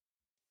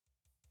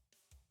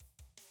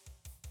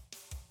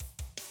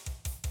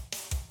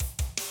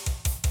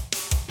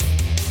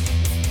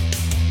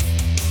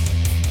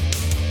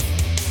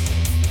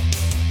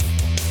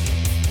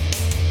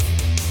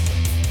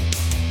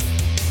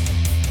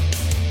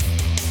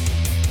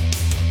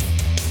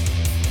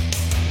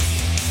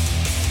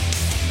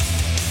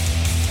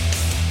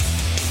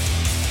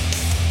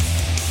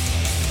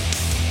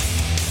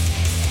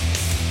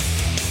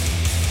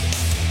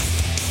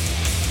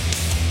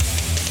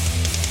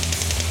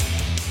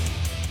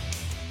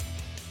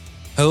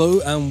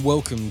Hello and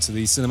welcome to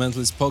the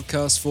Cinementalist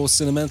podcast for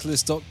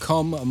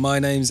Cinementalist.com. My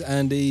name's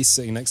Andy.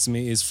 Sitting next to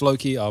me is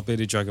Floki, our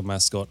bearded dragon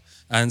mascot.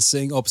 And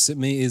sitting opposite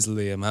me is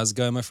Liam. How's it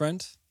going, my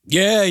friend?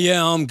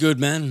 Yeah, I'm good,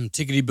 man.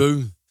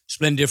 Tickety-boo.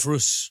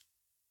 Splendiferous.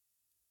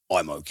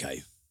 I'm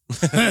okay.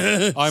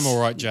 I'm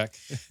all right, Jack.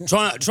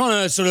 Trying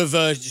to sort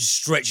of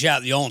stretch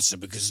out the answer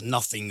because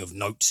nothing of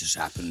note has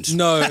happened.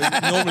 No,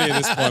 normally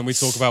at this point we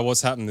talk about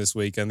what's happened this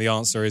week and the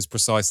answer is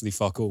precisely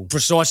fuck all.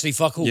 Precisely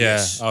fuck all, Yeah,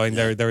 yes. I mean,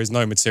 there is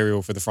no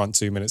material for the front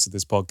 2 minutes of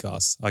this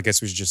podcast. I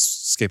guess we should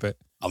just skip it.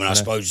 I mean, I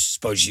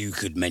suppose you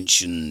could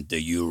mention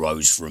the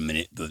Euros for a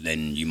minute, but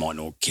then you might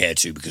not care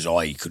to because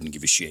I couldn't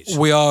give a shit.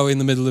 We are in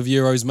the middle of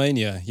Euros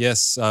mania.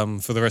 Yes,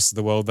 for the rest of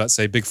the world, that's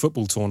a big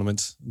football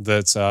tournament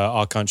that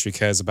our country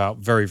cares about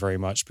very, very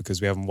much because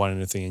we haven't won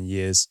anything in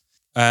years.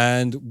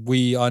 And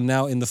we are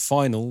now in the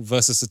final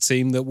versus a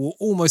team that will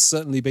almost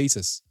certainly beat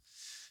us.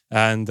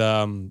 And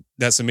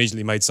that's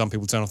immediately made some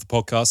people turn off the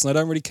podcast, and I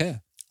don't really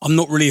care. I'm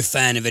not really a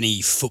fan of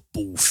any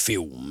football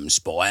films,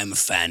 but I am a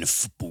fan of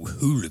football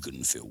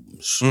hooligan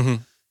films. Mm-hmm.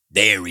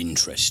 They're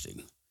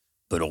interesting.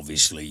 But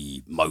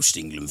obviously, most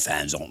England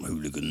fans aren't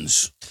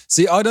hooligans.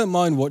 See, I don't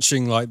mind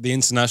watching like the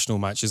international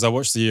matches. I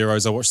watch the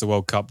Euros, I watch the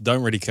World Cup.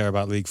 Don't really care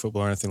about league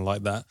football or anything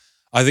like that.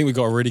 I think we've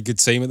got a really good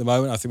team at the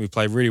moment. I think we've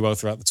played really well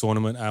throughout the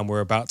tournament, and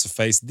we're about to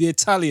face the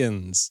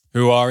Italians,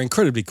 who are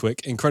incredibly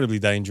quick, incredibly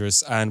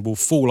dangerous, and will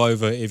fall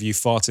over if you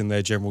fart in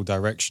their general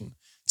direction,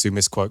 to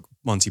misquote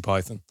Monty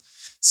Python.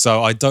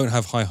 So I don't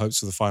have high hopes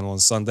for the final on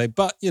Sunday,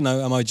 but, you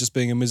know, am I just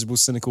being a miserable,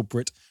 cynical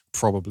Brit?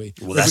 Probably.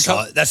 Well,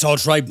 that's our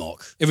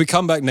trademark. If we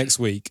come back next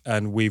week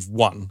and we've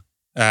won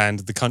and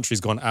the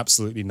country's gone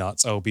absolutely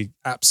nuts, I'll be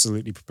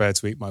absolutely prepared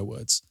to eat my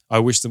words. I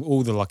wish them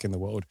all the luck in the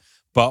world.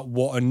 But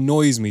what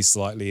annoys me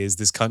slightly is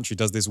this country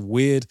does this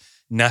weird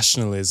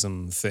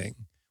nationalism thing.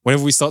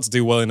 Whenever we start to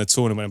do well in a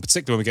tournament, and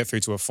particularly when we get through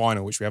to a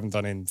final, which we haven't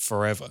done in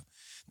forever,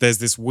 there's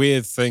this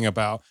weird thing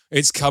about,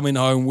 it's coming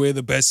home, we're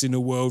the best in the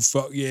world,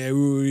 fuck yeah,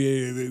 ooh,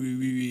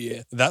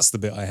 yeah. That's the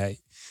bit I hate.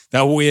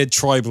 That weird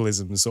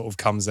tribalism sort of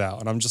comes out,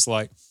 and I'm just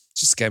like,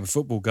 it's just a game of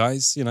football,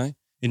 guys, you know,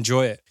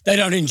 enjoy it. They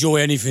don't enjoy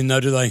anything though,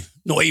 do they?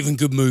 Not even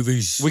good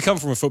movies. We come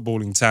from a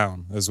footballing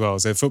town as well,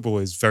 so football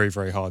is very,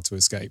 very hard to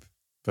escape.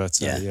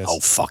 But yes. Oh,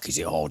 fuck, is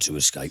it hard to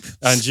escape?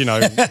 And, you know,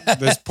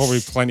 there's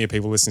probably plenty of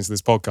people listening to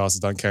this podcast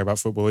that don't care about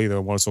football either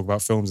and want to talk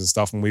about films and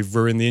stuff, and we've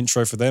ruined the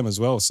intro for them as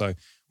well, so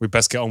we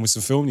best get on with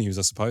some film news,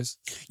 I suppose.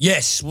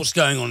 Yes, what's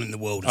going on in the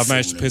world of I've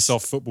managed to piss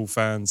off football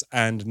fans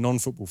and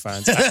non-football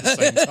fans at the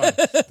same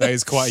time. That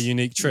is quite a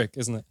unique trick,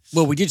 isn't it?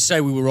 Well, we did say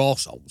we were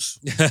arseholes.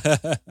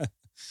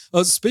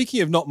 Well,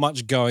 speaking of not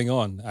much going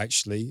on,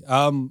 actually,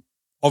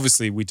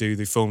 obviously we do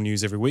the film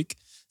news every week.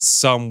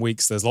 Some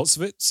weeks there's lots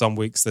of it, some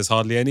weeks there's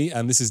hardly any,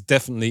 and this is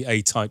definitely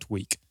a tight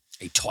week.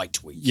 A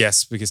tight week.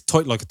 Yes, because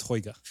tight like a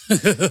tiger.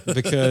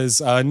 Because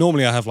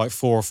normally I have like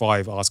 4 or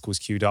 5 articles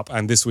queued up,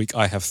 and this week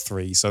I have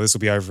 3. So this will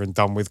be over and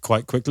done with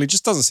quite quickly.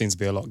 Just doesn't seem to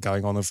be a lot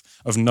going on of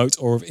note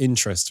or of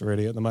interest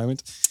really at the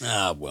moment.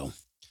 Well.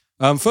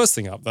 First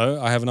thing up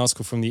though, I have an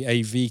article from the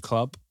AV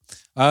Club.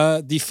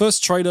 The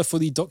first trailer for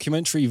the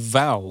documentary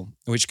Val,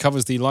 which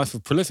covers the life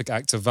of prolific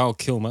actor Val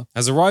Kilmer,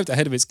 has arrived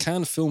ahead of its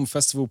Cannes Film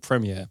Festival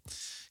premiere.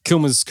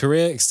 Kilmer's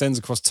career extends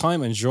across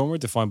time and genre,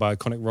 defined by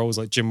iconic roles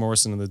like Jim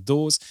Morrison in The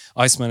Doors,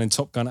 Iceman in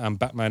Top Gun, and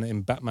Batman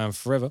in Batman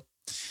Forever.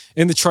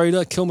 In the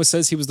trailer, Kilmer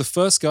says he was the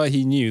first guy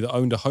he knew that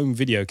owned a home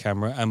video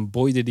camera, and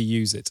boy did he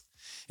use it.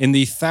 In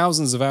the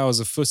thousands of hours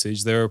of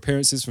footage, there are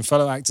appearances from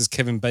fellow actors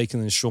Kevin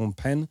Bacon and Sean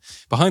Penn,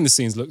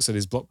 behind-the-scenes looks at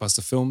his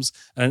blockbuster films,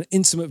 and an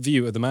intimate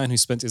view of the man who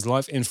spent his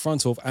life in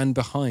front of and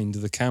behind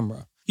the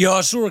camera. Yeah,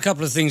 I saw a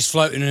couple of things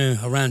floating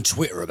around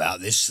Twitter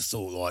about this. I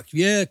thought, like,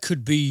 yeah, it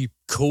could be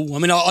cool. I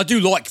mean, I do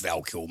like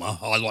Val Kilmer.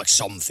 I like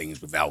some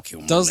things with Val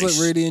Kilmer. Does look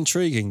really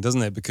intriguing,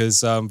 doesn't it?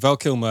 Because Val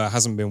Kilmer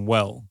hasn't been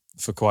well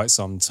for quite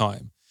some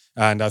time.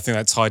 And I think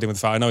that tied in with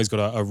the fact, I know he's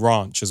got a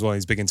ranch as well.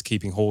 He's big into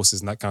keeping horses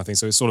and that kind of thing.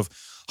 So it's sort of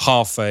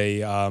half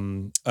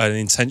an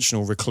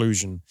intentional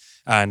reclusion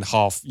and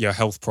half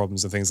health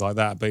problems and things like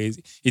that. But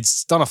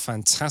it's done a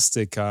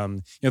fantastic,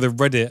 the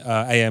Reddit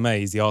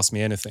AMAs, the Ask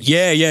Me Anything.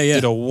 Yeah.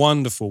 Did a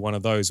wonderful one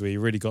of those where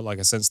you really got like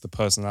a sense of the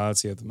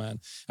personality of the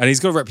man. And he's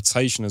got a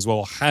reputation as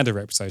well, had a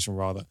reputation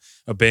rather,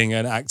 of being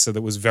an actor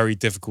that was very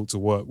difficult to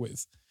work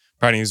with.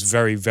 Apparently he was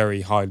very,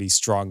 very highly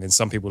strung, and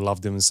some people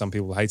loved him and some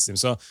people hated him.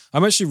 So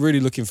I'm actually really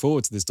looking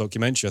forward to this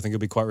documentary. I think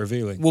it'll be quite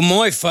revealing.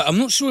 Well, I'm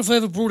not sure if I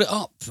ever brought it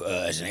up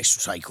as an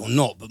extra take or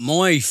not, but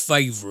my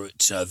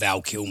favourite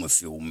Val Kilmer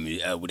film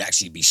would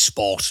actually be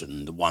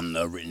Spartan, the one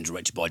written and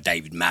directed by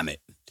David Mamet.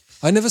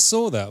 I never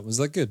saw that. Was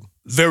that good?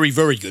 Very,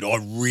 very good. I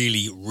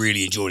really,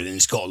 really enjoyed it. And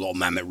it's got a lot of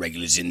Mamet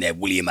regulars in there.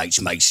 William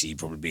H. Macy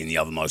probably being the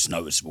other most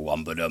noticeable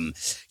one. But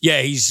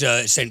he's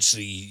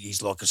essentially,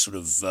 he's like a sort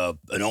of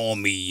an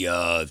army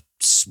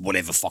his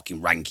whatever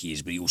fucking rank he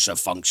is, but he also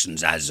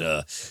functions as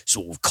a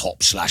sort of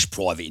cop /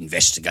 private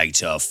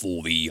investigator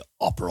for the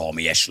upper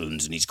army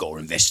echelons, and he's got to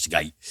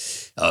investigate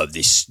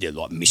this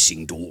like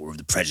missing daughter of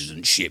the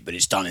president's ship, but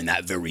it's done in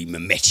that very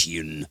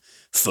Memetian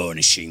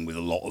furnishing with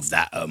a lot of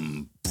that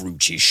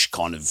brutish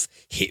kind of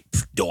hip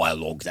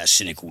dialogue, that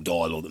cynical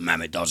dialogue that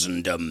Mamet does,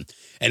 and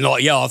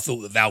like, yeah, I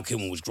thought that Val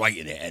Kilmer was great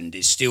in it, and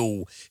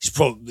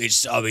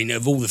I mean,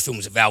 of all the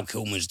films that Val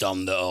Kilmer's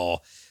done that are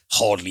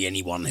hardly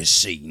anyone has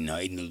seen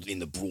in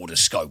the broader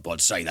scope, I'd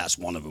say that's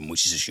one of them,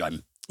 which is a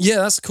shame. Yeah,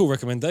 that's a cool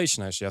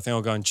recommendation, actually. I think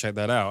I'll go and check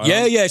that out.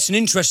 Yeah, it's an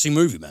interesting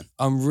movie, man.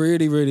 I'm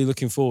really, really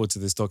looking forward to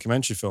this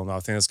documentary film. I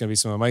think there's going to be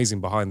some amazing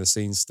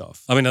behind-the-scenes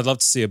stuff. I mean, I'd love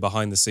to see a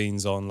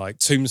behind-the-scenes on, like,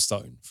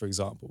 Tombstone, for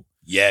example.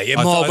 Yeah,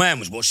 my man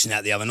was watching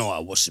that the other night. I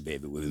watched a bit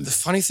of it with him. The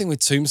funny thing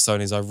with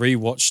Tombstone is I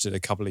rewatched it a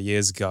couple of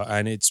years ago,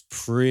 and it's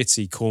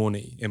pretty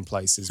corny in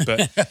places.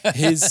 But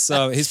his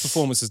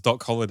performance as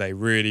Doc Holliday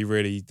really,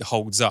 really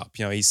holds up.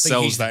 You know, he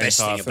sells that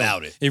entire film.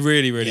 About it. He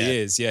really, really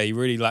is. Yeah, he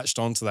really latched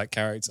onto that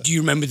character. Do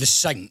you remember The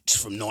Saint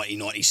from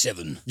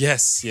 1997?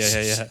 Yes.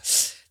 Yeah.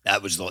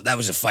 That was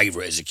a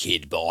favourite as a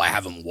kid, but I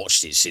haven't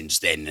watched it since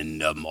then,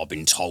 and I've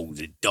been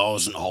told it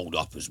doesn't hold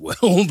up as well.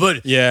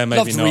 But yeah, maybe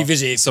love to not.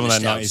 revisit it. Some of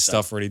that 90s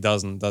stuff really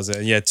doesn't, does it?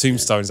 And yeah,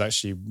 Tombstone's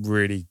actually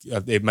really,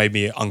 it made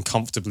me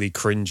uncomfortably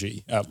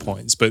cringy at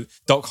points. But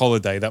Doc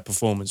Holliday, that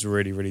performance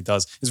really, really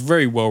does. It's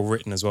very well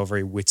written as well,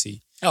 very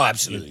witty. Oh,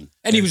 absolutely.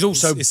 And he was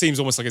also... It seems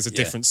almost like it's a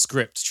different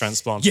script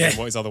transplanted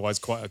from what is otherwise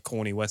quite a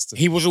corny Western.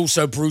 He was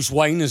also Bruce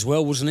Wayne as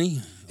well, wasn't he?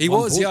 He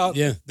was,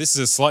 yeah. This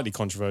is a slightly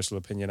controversial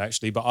opinion,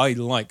 actually, but I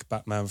like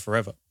Batman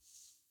Forever.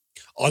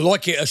 I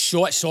like it a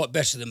short sight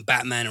better than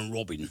Batman and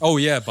Robin. Oh,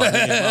 yeah, but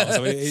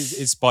so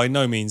it's by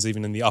no means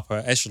even in the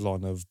upper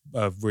echelon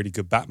of really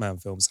good Batman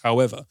films.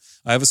 However,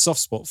 I have a soft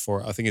spot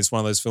for it. I think it's one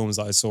of those films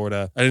that I saw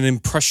at an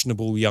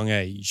impressionable young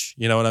age.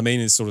 You know what I mean?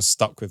 It's sort of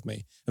stuck with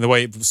me. And the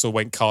way it sort of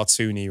went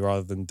cartoony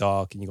rather than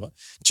dark, and you got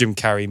Jim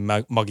Carrey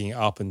mugging it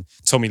up, and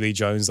Tommy Lee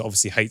Jones that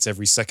obviously hates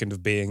every second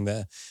of being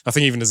there. I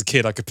think even as a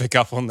kid, I could pick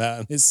up on that.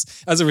 And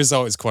as a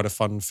result, it's quite a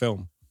fun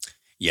film.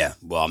 Yeah,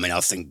 well, I mean,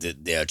 I think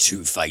that their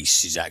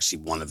Two-Face is actually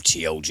one of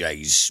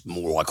TLJ's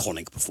more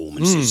iconic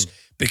performances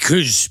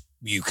because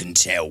you can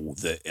tell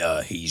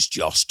that he's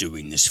just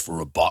doing this for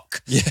a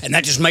buck. Yeah. And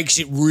that just makes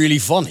it really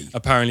funny.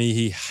 Apparently,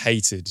 he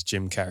hated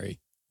Jim Carrey.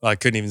 I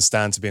couldn't even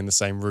stand to be in the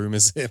same room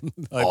as him.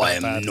 I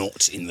am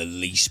not in the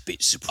least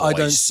bit surprised. I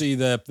don't see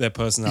their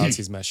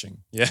personalities meshing.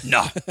 Yeah.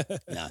 No.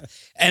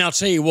 And I'll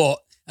tell you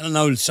what, and I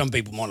know some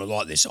people might not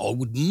like this, I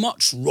would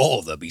much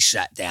rather be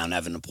sat down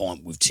having a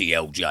pint with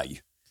TLJ.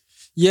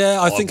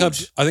 Yeah, I think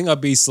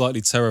I'd be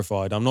slightly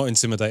terrified. I'm not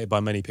intimidated by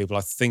many people.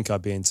 I think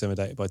I'd be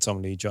intimidated by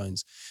Tommy Lee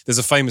Jones. There's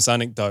a famous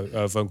anecdote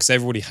of because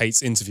everybody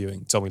hates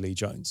interviewing Tommy Lee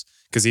Jones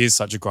because he is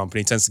such a grump and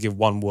he tends to give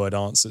one-word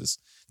answers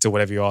to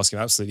whatever you ask him.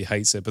 Absolutely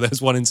hates it. But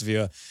there's one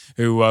interviewer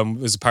who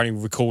was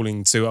apparently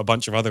recalling to a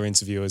bunch of other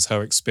interviewers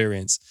her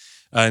experience.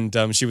 And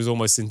she was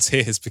almost in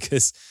tears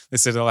because they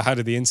said, "Oh, how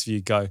did the interview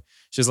go?"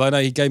 She was like,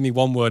 "No, he gave me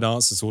one-word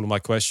answers to all of my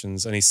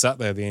questions and he sat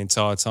there the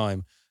entire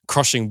time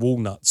crushing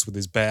walnuts with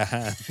his bare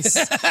hands."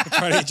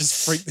 Apparently he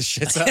just freaked the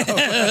shit out of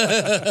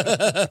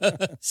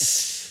him.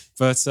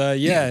 But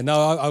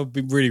I would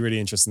be really, really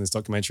interested in this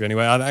documentary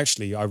anyway. And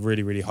actually, I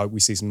really, really hope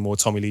we see some more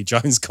Tommy Lee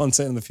Jones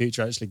content in the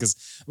future, actually, because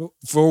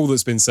for all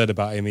that's been said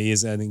about him, he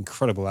is an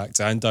incredible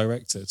actor and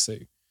director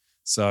too.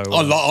 So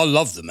I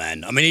love the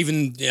man. I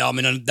mean,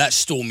 that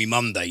Stormy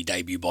Monday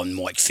debut by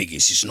Mike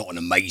Figgis is not an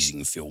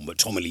amazing film, but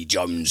Tommy Lee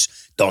Jones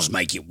does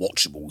make it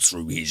watchable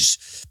through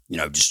his,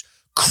 just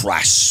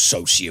crass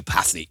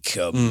sociopathic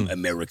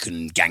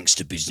American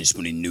gangster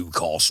businessman in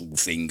Newcastle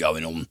thing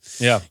going on.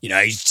 Yeah,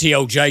 he's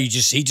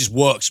TLJ. He just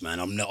works, man.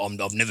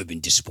 I've never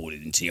been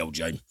disappointed in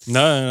TLJ.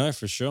 No,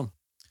 for sure.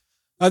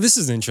 This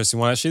is an interesting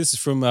one actually. This is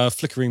from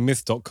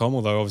flickeringmyth.com.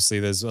 Although obviously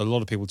there's a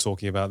lot of people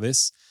talking about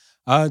this.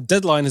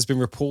 Deadline has been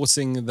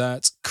reporting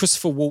that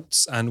Christopher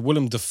Waltz and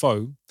Willem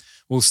Dafoe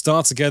will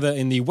star together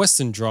in the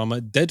Western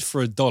drama Dead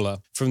for a Dollar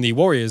from the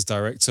Warriors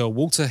director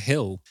Walter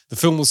Hill. The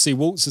film will see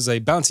Waltz as a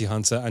bounty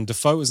hunter and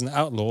Dafoe as an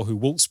outlaw who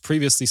Waltz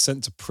previously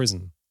sent to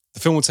prison. The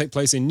film will take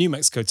place in New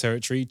Mexico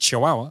Territory,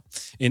 Chihuahua,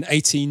 in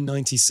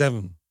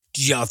 1897.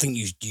 Yeah, I think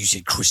you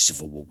said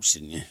Christopher Waltz,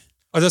 didn't you?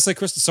 Oh, did I say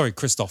Christoph? Sorry,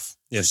 Christoph.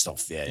 Yes.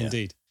 Christoph, yeah.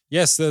 Indeed.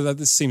 Yes,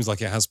 this seems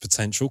like it has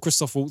potential.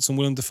 Christoph Waltz and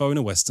Willem Dafoe in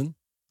a Western.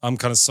 I'm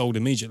kind of sold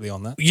immediately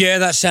on that. Yeah,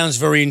 that sounds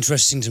very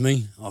interesting to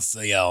me. I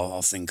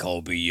think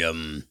I'll be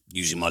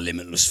using my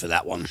Limitless for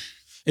that one.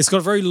 It's got a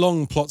very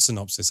long plot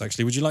synopsis,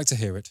 actually. Would you like to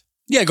hear it?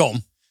 Yeah, go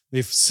on.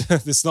 The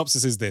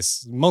synopsis is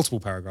this, multiple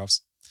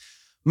paragraphs.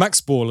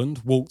 Max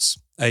Borland, Waltz,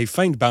 a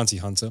famed bounty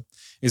hunter,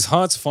 is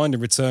hired to find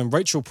and return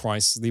Rachel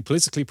Price, the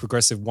politically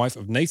progressive wife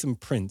of Nathan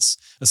Prince,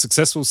 a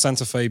successful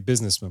Santa Fe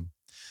businessman.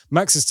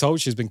 Max is told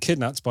she's been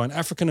kidnapped by an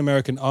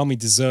African-American army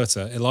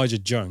deserter, Elijah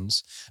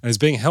Jones, and is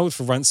being held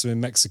for ransom in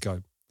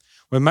Mexico.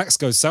 When Max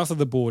goes south of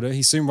the border,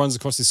 he soon runs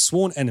across his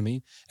sworn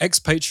enemy,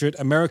 expatriate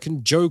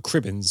American Joe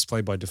Cribbins,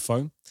 played by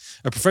Dafoe,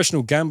 a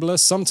professional gambler,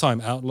 sometime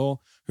outlaw,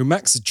 who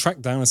Max had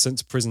tracked down and sent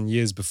to prison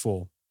years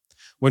before.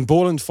 When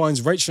Borland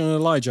finds Rachel and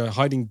Elijah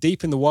hiding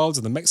deep in the wilds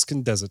of the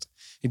Mexican desert,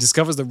 he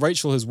discovers that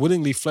Rachel has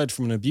willingly fled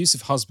from an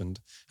abusive husband,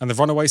 and the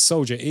runaway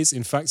soldier is,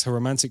 in fact, her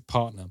romantic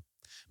partner.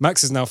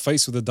 Max is now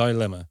faced with a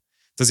dilemma.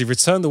 Does he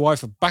return the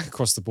wife back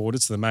across the border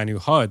to the man who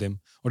hired him,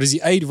 or does he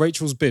aid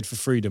Rachel's bid for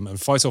freedom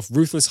and fight off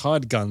ruthless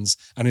hired guns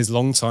and his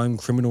longtime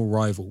criminal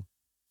rival?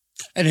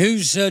 And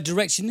who's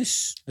directing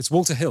this? It's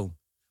Walter Hill.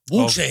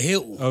 Walter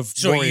Hill.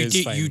 Sorry, Warriors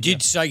you did, fame, you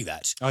did say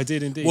that. I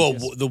did indeed. Well,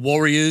 yes. The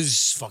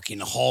Warriors, fucking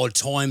Hard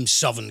Time,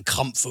 Southern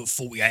Comfort,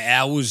 48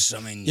 Hours. I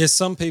mean, Yes,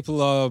 some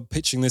people are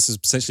pitching this as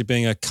potentially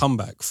being a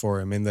comeback for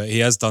him in that he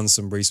has done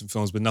some recent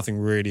films, but nothing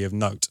really of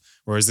note.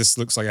 Whereas this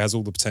looks like it has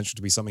all the potential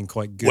to be something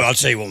quite good. Well, I'll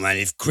tell you what, man,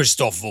 if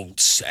Christoph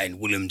Waltz and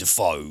Willem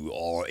Dafoe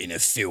are in a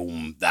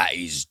film that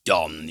is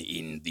done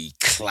in the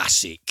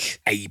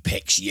classic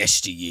Apex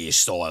yesteryear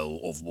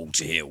style of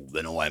Walter Hill,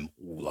 then I'm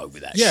all over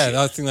that shit.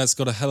 Yeah, I think that's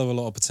got a hell of a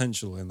lot of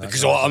potential in that.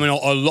 Because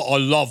I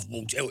love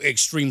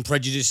Extreme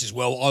Prejudice as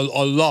well.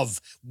 I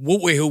love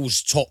Walter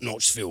Hill's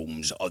top-notch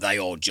films. They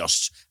are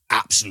just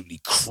absolutely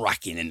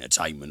cracking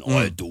entertainment.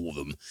 I adore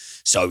them.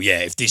 So yeah,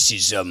 if this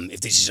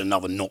is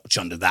another notch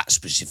under that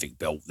specific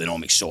belt, then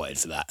I'm excited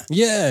for that.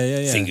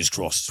 Yeah. Fingers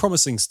crossed.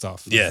 Promising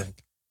stuff. Yeah. I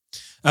think.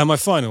 My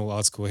final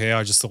article here,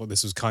 I just thought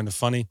this was kind of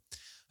funny.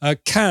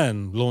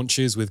 Cannes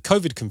launches with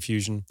COVID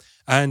confusion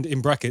and,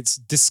 in brackets,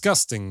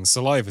 disgusting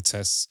saliva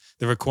tests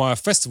that require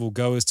festival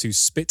goers to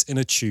spit in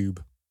a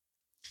tube.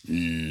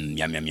 Yum,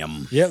 yum,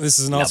 yum. Yeah, this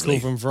is an article Lovely.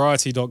 from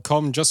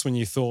Variety.com, just when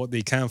you thought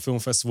the Cannes Film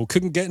Festival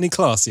couldn't get any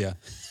classier.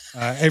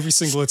 Every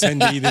single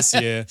attendee this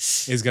year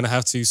is going to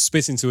have to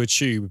spit into a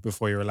tube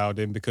before you're allowed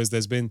in, because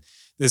there's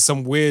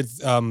some weird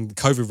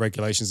COVID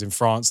regulations in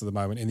France at the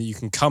moment in that you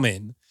can come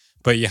in,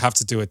 but you have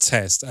to do a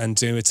test. And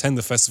to attend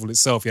the festival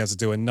itself, you have to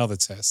do another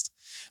test.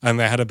 And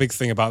they had a big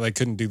thing about they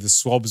couldn't do the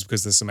swabs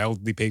because there's some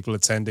elderly people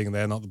attending and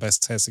they're not the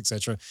best tests,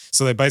 etc.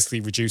 So they basically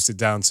reduced it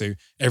down to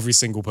every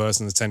single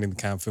person attending the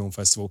Cannes Film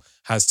Festival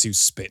has to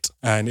spit.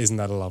 And isn't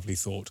that a lovely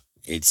thought?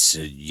 It's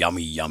a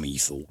yummy, yummy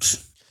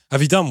thought.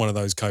 Have you done one of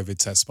those COVID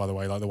tests, by the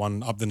way, like the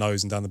one up the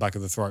nose and down the back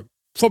of the throat?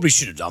 Probably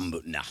should have done,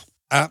 but nah.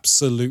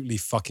 Absolutely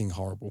fucking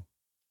horrible.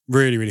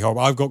 Really, really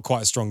horrible. I've got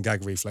quite a strong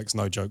gag reflex.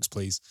 No jokes,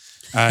 please.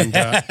 And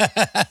I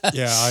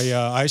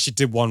actually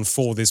did one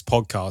for this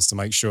podcast to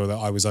make sure that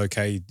I was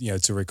okay,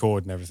 to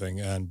record and everything.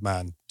 And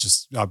man,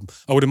 I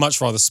would have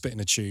much rather spit in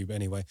a tube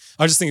anyway.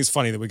 I just think it's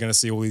funny that we're going to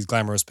see all these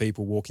glamorous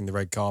people walking the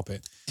red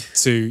carpet and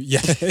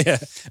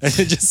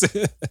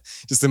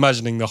just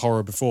imagining the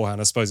horror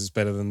beforehand. I suppose it's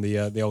better than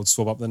the old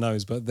swab up the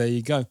nose, but there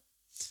you go.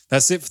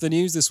 That's it for the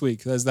news this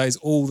week. That is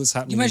all that's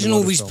happening. Imagine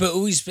all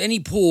these any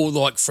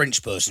poor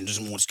French person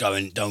doesn't know what's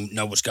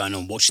going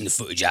on, watching the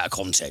footage out of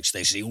context.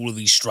 They see all of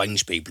these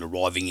strange people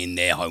arriving in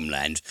their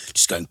homeland,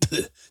 just going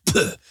puh,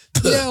 puh,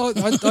 puh. Yeah,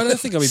 I don't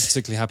think I'll be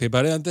particularly happy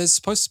about it. There's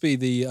supposed to be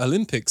the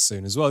Olympics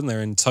soon as well, isn't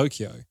there, in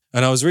Tokyo?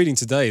 And I was reading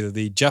today that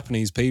the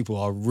Japanese people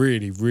are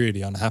really,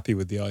 really unhappy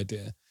with the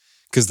idea,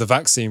 because the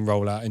vaccine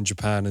rollout in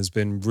Japan has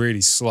been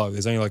really slow.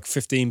 There's only like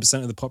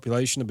 15% of the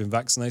population have been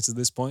vaccinated at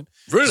this point.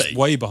 Really? It's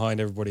way behind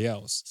everybody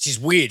else. Which is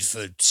weird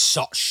for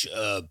such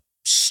a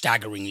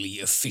staggeringly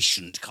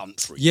efficient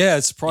country. Yeah,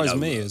 it surprised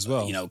me as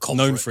well.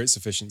 Known for its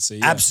efficiency.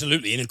 Yeah.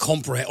 Absolutely,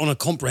 on a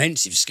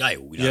comprehensive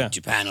scale.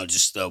 Japan are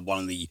just one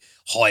of the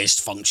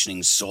highest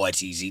functioning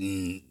societies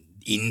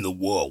in the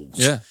world.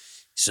 Yeah.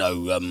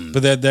 So,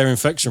 but their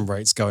infection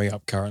rate's going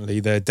up currently.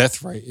 Their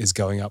death rate is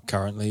going up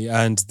currently,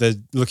 and they're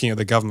looking at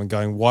the government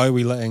going, "Why are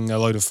we letting a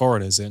load of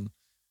foreigners in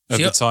at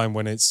the time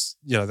when it's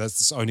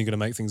that's only going to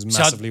make things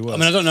massively worse?" I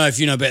mean, I don't know if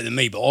you know better than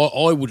me, but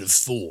I would have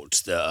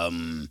thought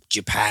that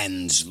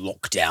Japan's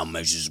lockdown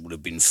measures would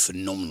have been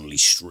phenomenally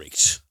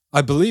strict.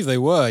 I believe they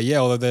were, yeah.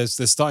 Although they're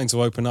starting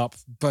to open up,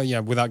 but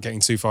without getting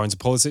too far into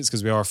politics,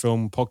 because we are a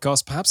film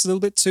podcast, perhaps a little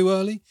bit too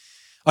early.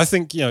 I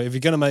think, if you're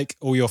going to make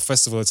all your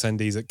festival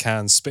attendees at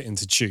Cannes spit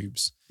into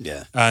tubes,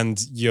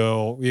 and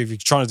if you're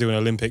trying to do an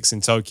Olympics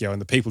in Tokyo and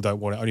the people don't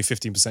want it, only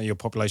 15% of your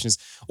population is,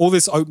 all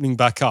this opening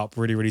back up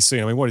really, really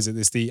soon. I mean, what is it?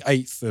 It's the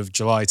 8th of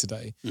July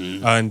today,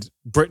 and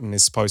Britain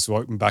is supposed to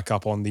open back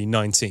up on the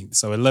 19th,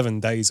 so 11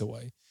 days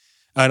away.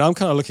 And I'm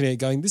kind of looking at it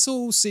going, this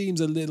all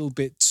seems a little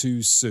bit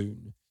too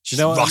soon. Do you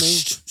know what I mean?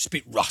 It's a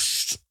bit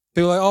rushed.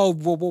 People are like,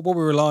 what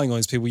we're relying on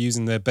is people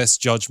using their best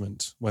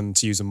judgment when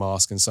to use a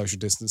mask and social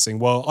distancing.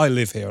 Well, I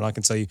live here and I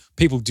can tell you,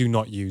 people do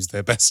not use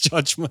their best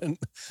judgment.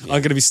 Yeah.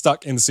 I'm going to be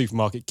stuck in the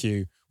supermarket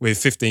queue with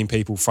 15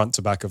 people front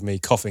to back of me,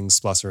 coughing,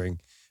 spluttering,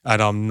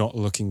 and I'm not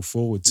looking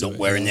forward to it. Not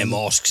wearing their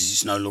masks because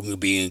it's no longer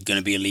going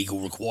to be a legal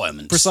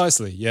requirement.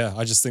 Precisely, yeah.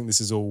 I just think this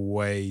is all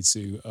way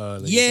too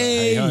early.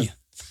 Yay! But, hey-ho.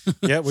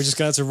 Yeah, we're just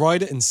going to have to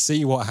ride it and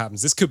see what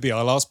happens. This could be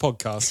our last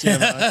podcast.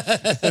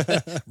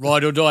 Yeah,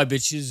 ride or die,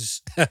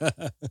 bitches.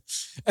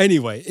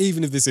 Anyway,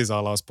 even if this is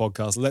our last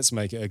podcast, let's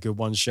make it a good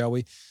one, shall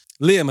we?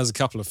 Liam has a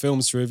couple of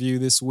films to review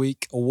this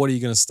week. Or what are you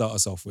going to start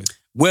us off with?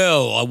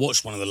 Well, I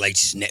watched one of the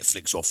latest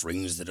Netflix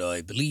offerings that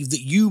I believe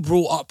that you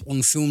brought up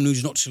on Film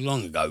News not too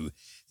long ago.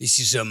 This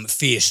is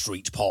Fear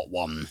Street Part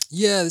 1.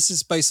 Yeah, this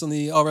is based on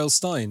the R.L.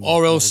 Stein.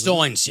 R.L.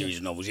 Stein series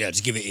of novels, to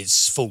give it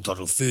its full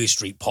title, Fear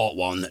Street Part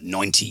 1,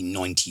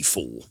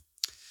 1994.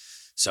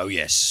 So,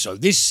 yes, so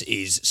this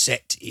is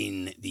set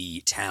in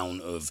the town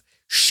of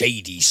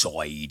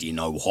Shadyside in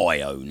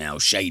Ohio. Now,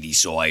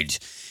 Shadyside,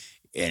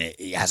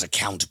 it has a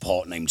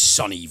counterpart named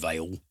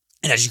Sunnyvale.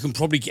 And as you can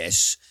probably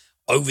guess,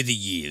 over the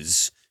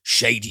years,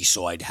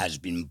 Shadyside has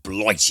been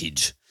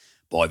blighted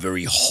by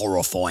very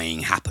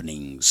horrifying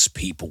happenings,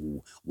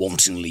 people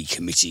wantonly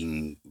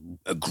committing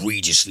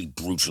egregiously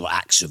brutal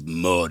acts of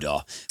murder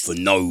for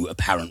no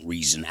apparent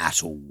reason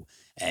at all.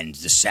 And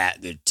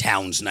the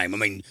town's name, I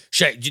mean,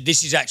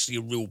 this is actually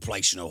a real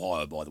place in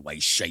Ohio, by the way,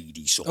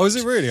 Shadyside. Oh, is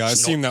it really? I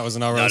assume that was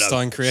an R.L.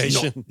 Stein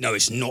creation.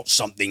 It's not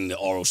something that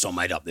R.L. Stein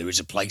made up. There is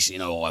a place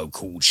in Ohio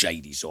called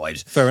Shadyside.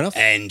 Fair enough.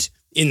 And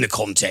in the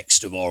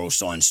context of R.L.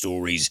 Stein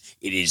stories,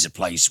 it is a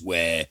place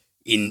where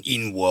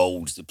in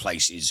world, the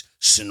place is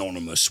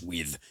synonymous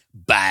with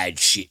bad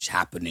shit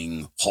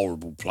happening,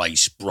 horrible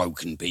place,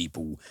 broken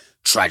people,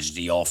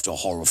 tragedy after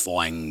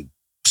horrifying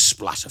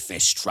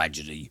splatterfest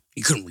tragedy.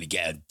 You couldn't really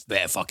get a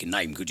better fucking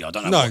name, could you? I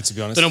don't know. To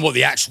be honest. I don't know what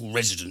the actual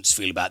residents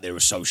feel about their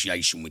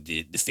association with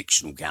the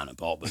fictional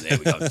counterpart, but there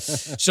we go.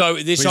 So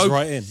this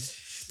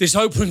This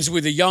opens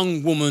with a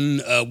young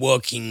woman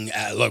working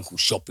at a local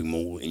shopping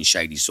mall in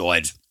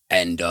Shadyside.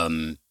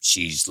 And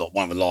she's like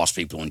one of the last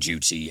people on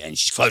duty, and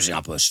she's closing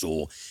up her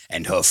store,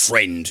 and her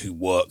friend who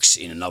works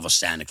in another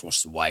stand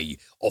across the way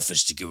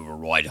offers to give her a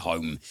ride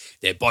home.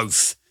 They're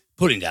both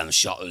putting down the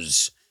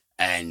shutters,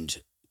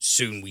 and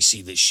soon we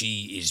see that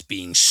she is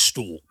being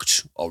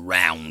stalked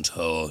around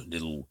her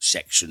little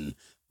section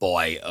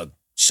by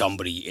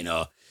somebody in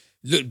a...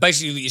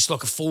 Basically, it's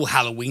like a full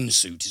Halloween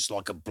suit. It's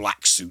like a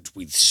black suit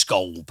with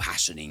skull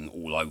patterning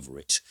all over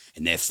it,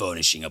 and they're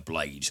furnishing a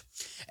blade.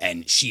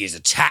 And she is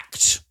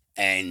attacked,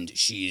 and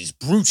she is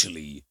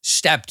brutally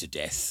stabbed to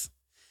death.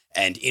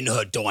 And in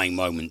her dying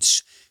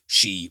moments,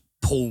 she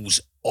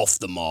pulls off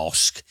the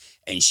mask,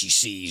 and she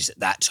sees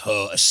that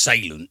her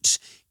assailant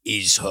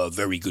is her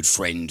very good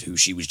friend who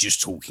she was just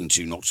talking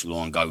to not too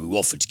long ago, who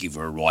offered to give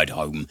her a ride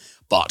home,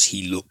 but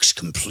he looks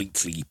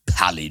completely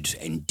pallid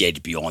and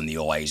dead behind the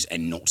eyes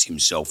and not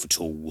himself at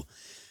all.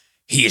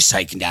 He is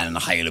taken down in a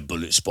hail of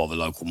bullets by the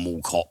local mall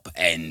cop,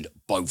 and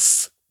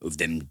both of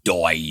them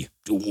die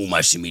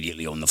almost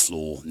immediately on the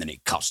floor, and then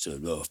it cuts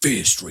to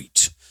Fear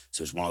Street.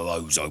 So it's one of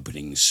those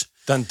openings.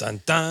 Dun,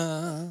 dun,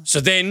 dun. So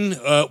then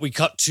we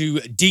cut to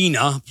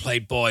Dina,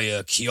 played by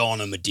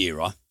Kiana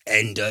Madeira.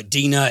 And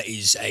Dina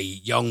is a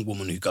young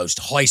woman who goes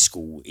to high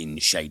school in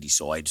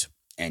Shadyside,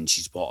 and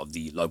she's part of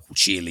the local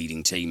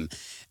cheerleading team.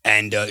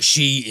 And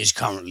she is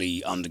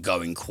currently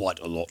undergoing quite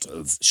a lot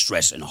of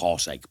stress and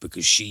heartache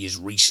because she has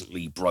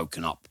recently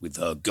broken up with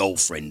her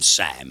girlfriend,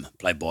 Sam,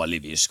 played by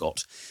Olivia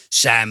Scott.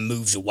 Sam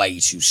moves away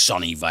to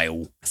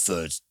Sunnyvale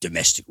for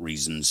domestic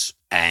reasons.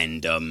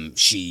 And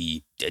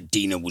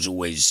Dina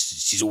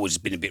she's always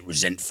been a bit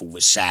resentful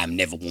that Sam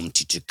never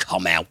wanted to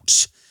come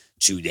out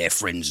to their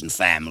friends and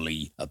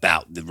family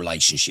about the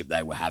relationship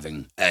they were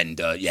having. And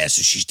so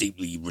she's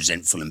deeply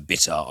resentful and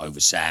bitter over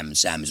Sam.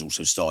 Sam has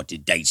also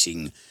started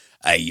dating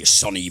a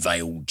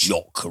Sunnyvale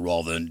jock, a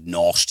rather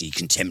nasty,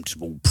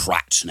 contemptible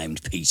prat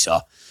named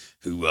Peter,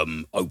 who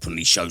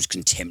openly shows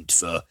contempt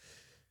for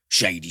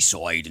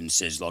Shadyside and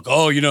says like,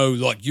 oh,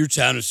 your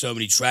town has so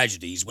many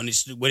tragedies. When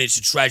it's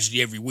a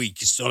tragedy every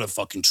week, it's not a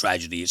fucking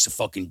tragedy. It's a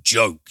fucking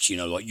joke.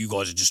 Like you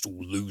guys are just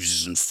all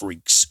losers and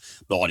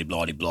freaks. Blah,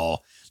 blah, blah, blah.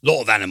 A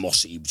lot of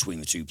animosity between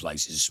the two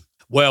places.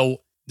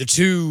 Well, the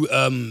two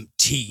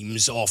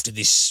teams, after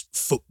this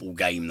football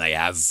game they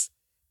have,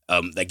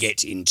 they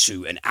get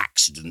into an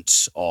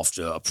accident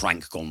after a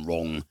prank gone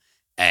wrong,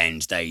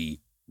 and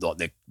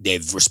their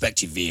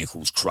respective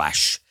vehicles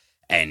crash,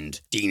 and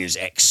Dina's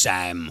ex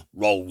Sam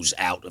rolls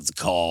out of the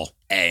car,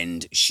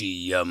 and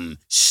she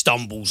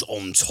stumbles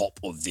on top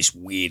of this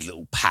weird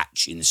little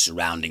patch in the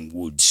surrounding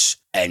woods,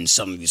 and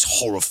suddenly this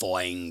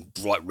horrifying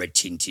bright red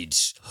tinted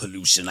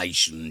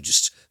hallucination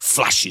just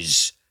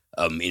flashes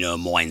in her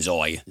mind's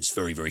eye. It's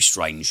very, very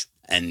strange.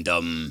 And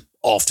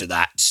after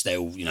that,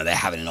 they're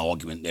having an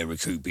argument, they're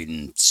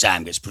recouping,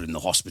 Sam gets put in the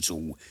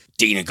hospital,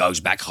 Dina goes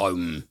back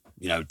home,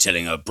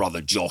 telling her brother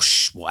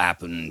Josh what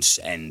happened,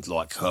 and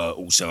like her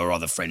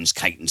other friends,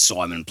 Kate and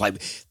Simon.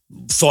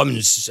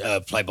 Simon's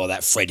played by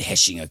that Fred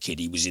Heshinger kid.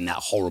 He was in that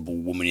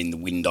horrible Woman in the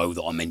Window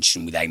that I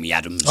mentioned with Amy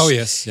Adams. Oh,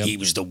 yes. Yep. He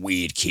was the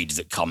weird kid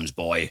that comes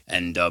by.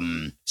 And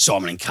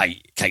Simon and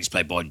Kate's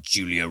played by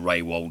Julia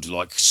Raywald.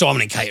 Like,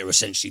 Simon and Kate are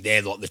essentially,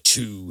 they're like the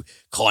two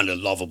kind of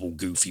lovable,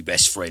 goofy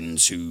best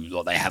friends who,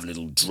 like, they have a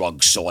little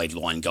drug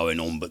sideline going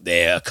on, but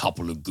they're a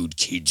couple of good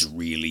kids,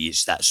 really.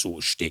 It's that sort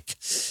of shtick.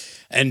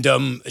 And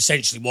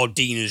essentially, while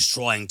Dina's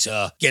trying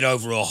to get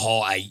over her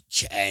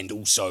heartache and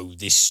also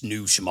this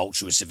new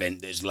tumultuous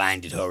event that has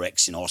landed her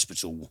ex in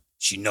hospital,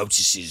 she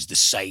notices the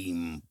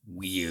same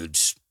weird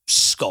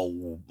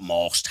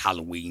skull-masked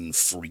Halloween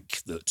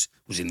freak that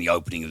was in the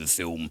opening of the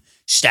film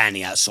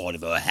standing outside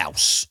of her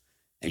house.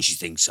 And she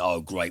thinks, oh,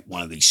 great,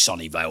 one of these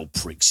Sunnyvale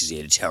pricks is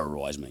here to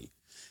terrorise me.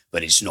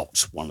 but it's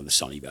not one of the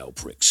Sunnyvale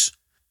pricks.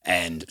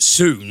 And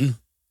soon,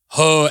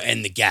 her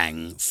and the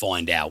gang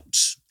find out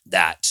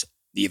that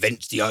the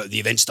events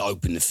that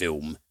open the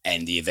film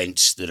and the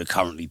events that are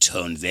currently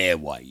turned their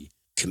way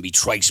can be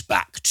traced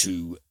back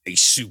to a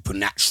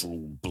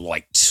supernatural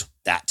blight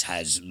that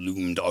has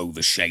loomed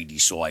over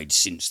Shadyside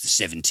since the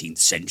 17th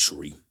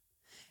century.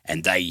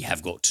 And they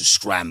have got to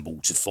scramble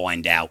to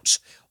find out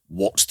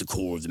what the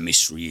core of the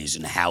mystery is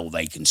and how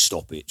they can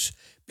stop it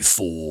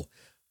before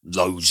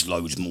loads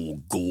more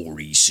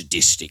gory,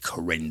 sadistic,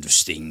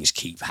 horrendous things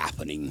keep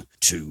happening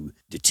to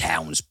the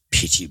town's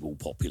pitiable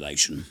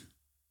population.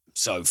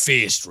 So,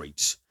 Fear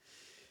Street.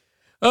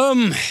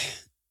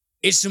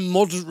 It's a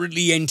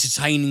moderately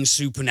entertaining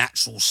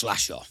supernatural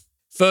slasher.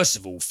 First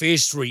of all, Fear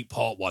Street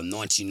Part 1,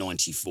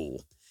 1994.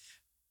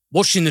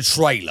 Watching the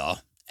trailer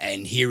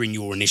and hearing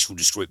your initial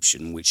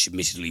description, which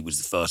admittedly was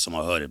the first time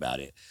I heard about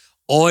it,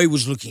 I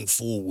was looking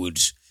forward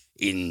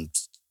in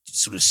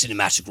sort of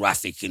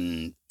cinematographic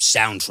and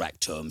soundtrack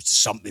terms to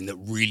something that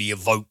really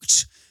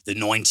evoked the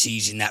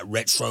 90s in that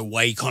retro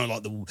way, kind of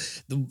like the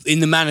in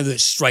the manner that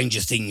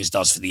Stranger Things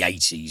does for the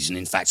 80s, and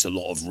in fact a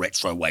lot of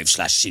retro wave /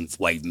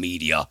 synthwave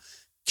media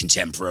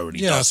contemporarily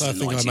does for the 1980s.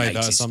 Yeah, I think I made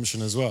that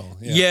assumption as well.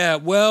 Yeah,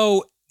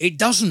 well, it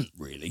doesn't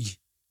really.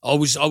 I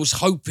was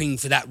hoping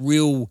for that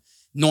real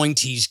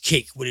 90s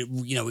kick where it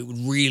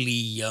would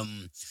really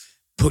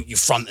put you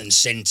front and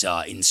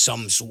center in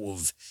some sort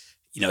of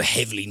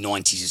heavily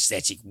 90s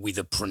aesthetic with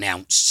a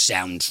pronounced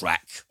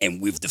soundtrack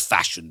and with the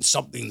fashion,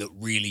 something that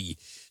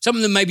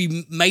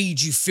maybe made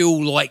you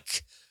feel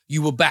like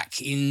you were back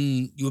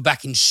in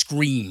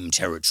Scream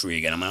territory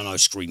again. I mean, I know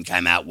Scream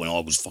came out when I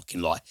was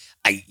fucking like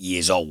 8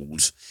 years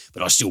old,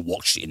 but I still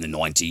watched it in the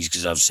 90s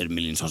because I've said a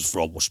million times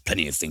before, I watched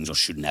plenty of things I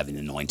shouldn't have in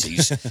the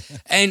 90s.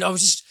 And I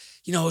was just,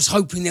 I was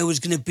hoping there was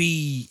going to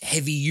be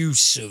heavy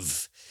use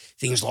of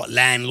things like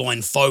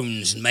landline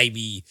phones and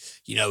maybe,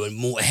 a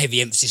more heavy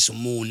emphasis on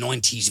more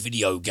 90s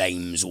video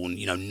games or,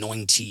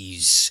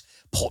 90s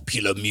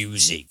popular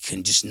music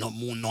and just not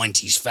more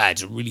 90s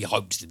fads. I really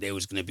hoped that there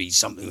was going to be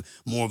something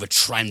more of a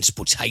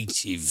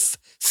transportative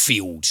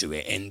feel to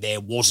it, and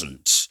there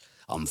wasn't,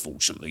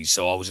 unfortunately.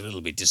 So I was a little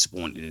bit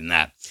disappointed in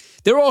that.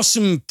 There are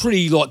some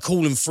pretty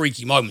cool and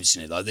freaky moments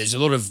in it, though. There's a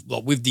lot of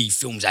with the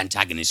film's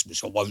antagonist,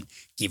 which I won't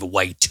give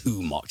away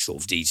too much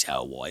of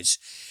detail-wise.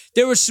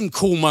 There are some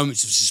cool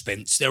moments of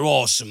suspense. There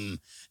are some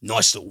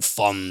nice little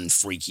fun,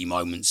 freaky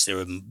moments. There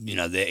are,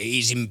 it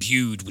is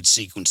imbued with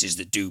sequences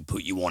that do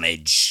put you on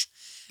edge.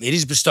 It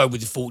is bestowed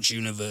with the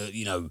fortune of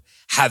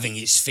having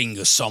its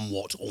finger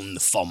somewhat on the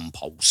fun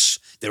pulse.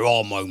 There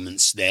are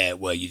moments there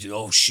where you do,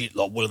 oh shit,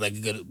 what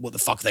the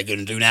fuck are they going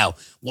to do now?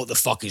 What the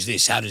fuck is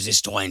this? How does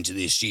this tie into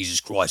this? Jesus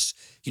Christ,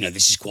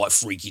 this is quite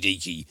freaky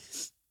deaky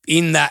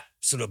in that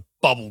sort of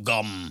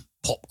bubblegum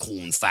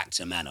popcorn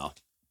factor manner.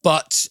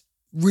 But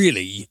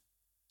really,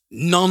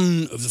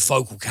 none of the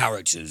focal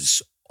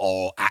characters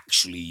are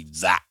actually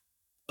that.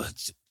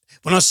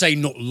 When I say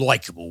not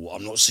likable,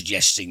 I'm not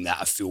suggesting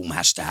that a film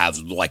has to have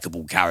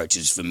likable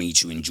characters for me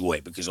to enjoy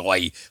it, because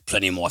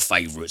plenty of my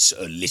favourites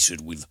are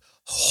littered with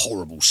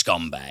horrible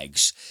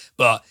scumbags.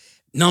 But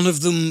none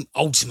of them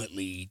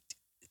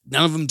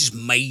just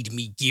made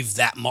me give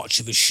that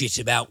much of a shit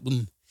about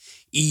them,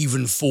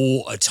 even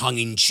for a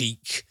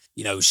tongue-in-cheek,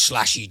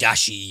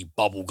 slashy-dashy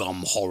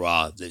bubblegum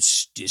horror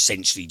that's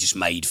essentially just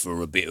made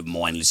for a bit of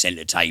mindless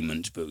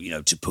entertainment, but,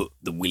 to put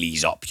the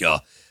willies up you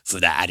for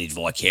that added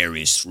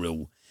vicarious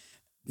thrill.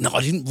 No,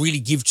 I didn't really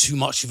give too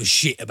much of a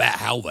shit about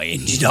how they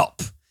ended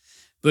up.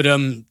 But,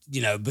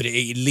 but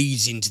it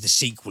leads into the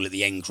sequel at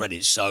the end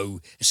credits.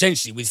 So,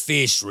 essentially, with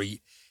Fear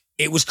Street,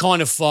 it was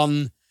kind of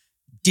fun,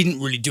 didn't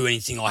really do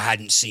anything I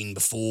hadn't seen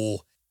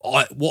before.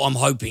 What I'm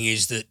hoping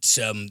is that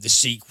the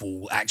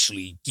sequel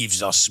actually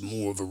gives us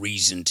more of a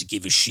reason to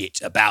give a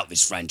shit about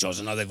this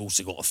franchise. I know they've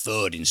also got a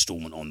third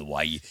installment on the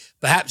way.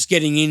 Perhaps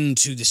getting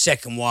into the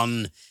second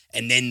one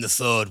and then the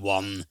third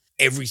one,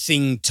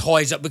 everything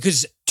ties up.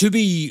 Because to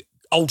be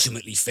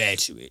ultimately fair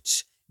to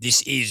it,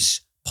 this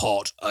is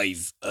part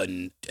of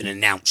an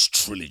announced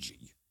trilogy.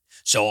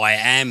 So I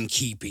am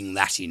keeping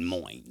that in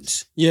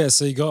mind. Yeah,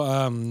 so you got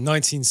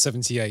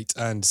 1978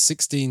 and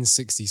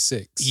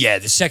 1666. Yeah,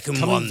 the second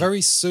coming one.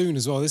 very soon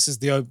as well. This is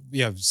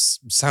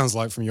sounds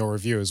like from your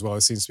review as well,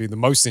 it seems to be the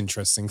most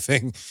interesting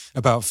thing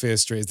about Fear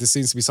Street is there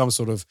seems to be some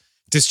sort of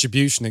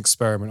distribution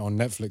experiment on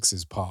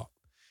Netflix's part.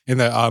 In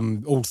that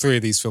all three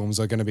of these films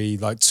are going to be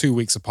 2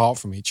 weeks apart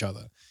from each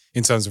other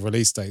in terms of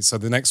release dates. So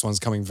the next one's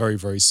coming very,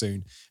 very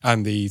soon.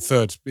 And the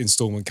third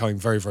installment coming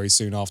very, very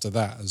soon after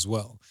that as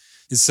well.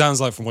 It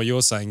sounds like from what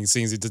you're saying, it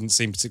seems it didn't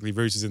seem particularly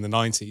rooted in the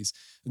 90s.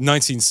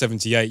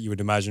 1978, you would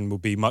imagine, will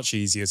be much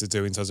easier to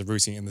do in terms of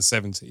rooting it in the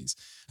 70s.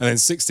 And then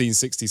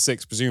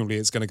 1666, presumably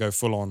it's going to go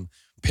full on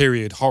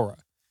period horror,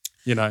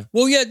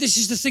 Well, yeah, this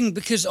is the thing,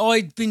 because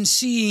I'd been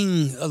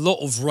seeing a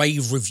lot of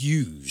rave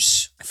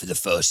reviews for the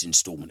first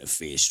installment of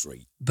Fear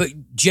Street. But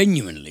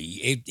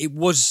genuinely, it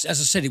was,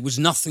 as I said, it was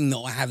nothing that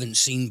I haven't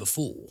seen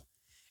before.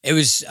 It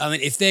was,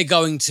 if they're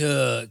going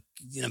to,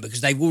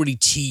 because they've already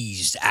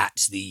teased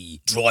at the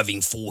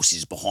driving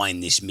forces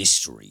behind this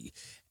mystery.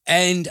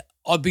 And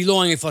I'd be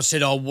lying if I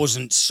said I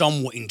wasn't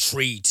somewhat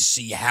intrigued to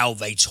see how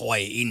they tie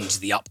it into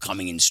the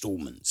upcoming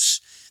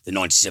installments, the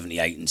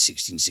 1978 and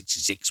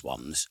 1666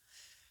 ones.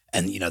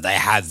 And, they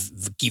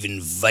have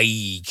given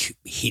vague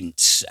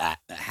hints at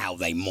how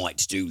they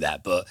might do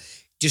that. But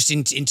just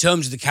in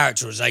terms of the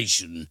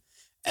characterization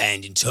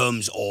and in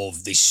terms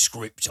of this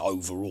script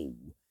overall,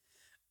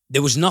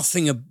 there was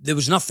nothing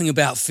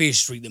about Fear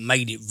Street that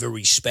made it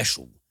very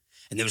special.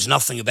 And there was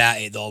nothing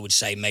about it that I would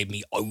say made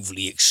me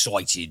overly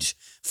excited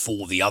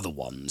for the other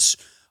ones.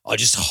 I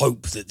just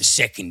hope that the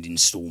second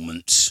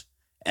installment,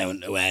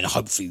 and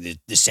hopefully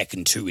the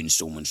second two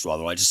installments,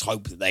 rather, I just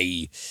hope that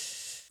they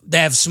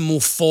have some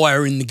more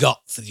fire in the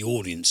gut for the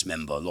audience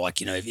member.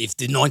 Like, if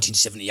the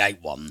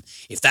 1978 one,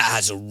 if that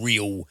has a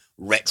real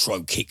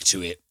retro kick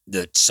to it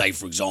that, say,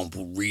 for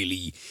example,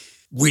 really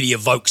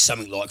evokes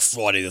something like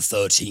Friday the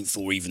 13th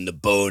or even The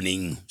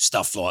Burning,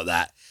 stuff like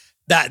that,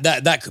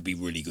 that could be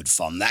really good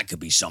fun. That could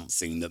be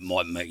something that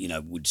might make,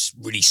 would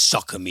really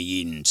sucker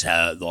me in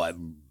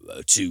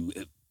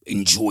to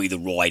enjoy the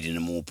ride in a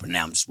more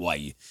pronounced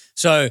way.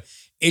 So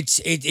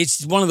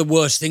it's one of the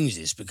worst things,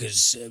 this,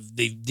 because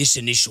this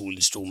initial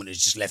installment has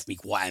just left me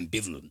quite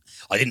ambivalent.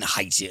 I didn't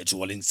hate it at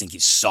all. I didn't think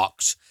it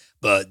sucked,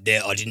 but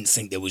I didn't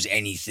think there was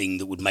anything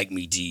that would make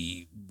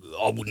me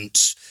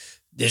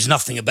there's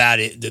nothing about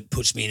it that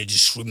puts me in a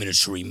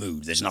discriminatory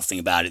mood. There's nothing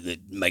about it that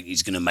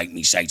is going to make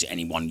me say to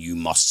anyone, you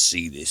must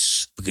see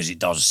this, because it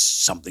does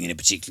something in a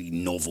particularly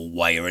novel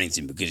way or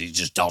anything, because it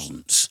just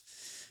doesn't.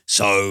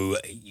 So,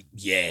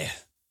 yeah,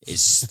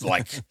 it's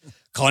like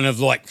kind of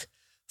like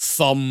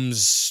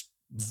thumbs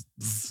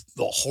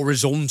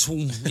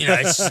horizontal.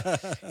 It's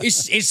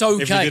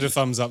okay. If you did a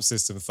thumbs up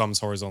system, thumbs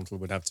horizontal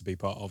would have to be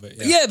part of it.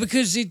 Yeah,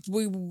 because it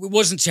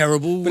wasn't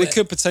terrible. But it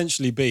could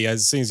potentially be,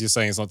 as soon as you're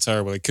saying it's not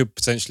terrible, it could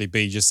potentially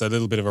be just a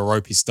little bit of a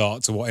ropey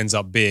start to what ends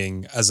up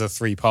being, as a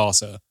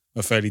three-parter,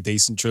 a fairly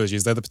decent trilogy.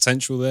 Is there the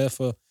potential there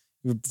for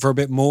a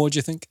bit more, do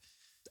you think?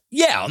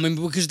 Yeah, I mean,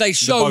 because they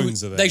showed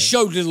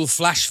little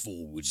flash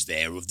forwards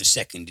there of the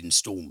second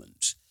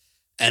installment.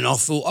 And I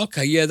thought,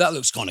 okay, yeah, that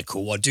looks kind of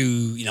cool. I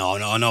do,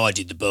 I know I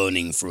did The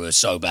Burning for a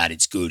So Bad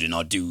It's Good, and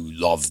I do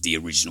love the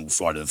original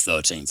Friday the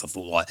 13th. I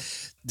thought, like,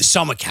 the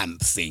summer camp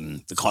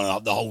thing, the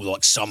whole,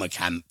 summer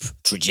camp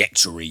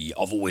trajectory,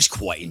 I've always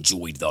quite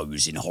enjoyed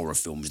those in horror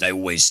films. They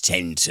always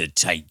tend to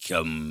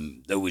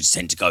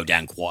go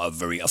down quite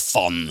a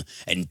fun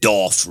and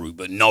daft route,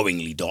 but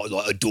knowingly daft,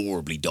 like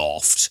adorably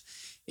daft.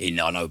 I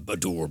know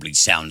adorably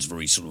sounds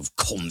very sort of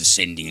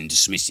condescending and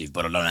dismissive,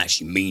 but I don't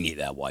actually mean it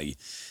that way.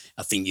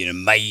 I think,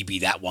 maybe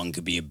that one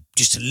could be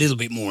just a little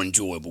bit more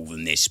enjoyable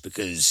than this,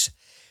 because,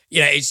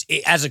 as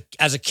a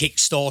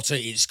Kickstarter,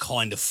 it's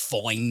kind of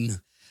fine.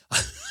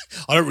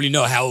 I don't really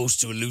know how else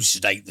to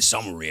elucidate the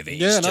summary of it.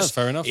 Yeah,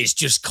 fair enough. It's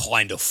just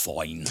kind of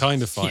fine.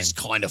 Kind of fine. It's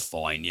kind of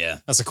fine, yeah.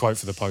 That's a quote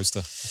for the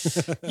poster.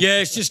 Yeah,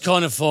 it's just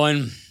kind of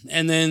fine.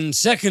 And then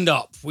second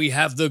up, we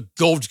have The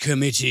God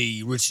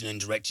Committee, written and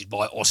directed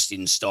by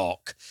Austin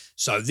Stark.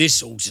 So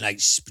this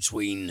alternates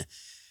between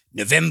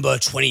November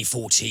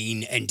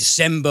 2014 and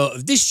December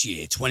of this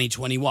year,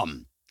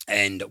 2021.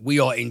 And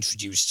we are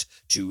introduced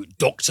to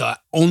Dr.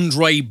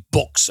 Andre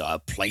Boxer,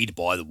 played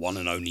by the one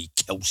and only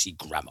Kelsey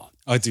Grammer.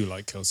 I do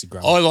like Kelsey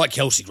Grammer. I like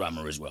Kelsey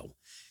Grammer as well.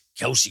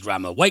 Kelsey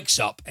Grammer wakes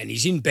up and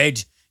he's in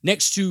bed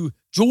next to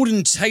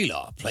Jordan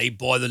Taylor, played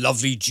by the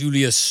lovely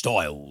Julia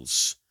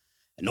Stiles.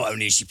 And not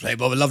only is she played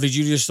by the lovely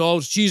Julia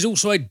Stiles, she is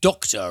also a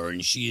doctor,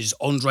 and she is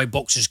Andre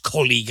Boxer's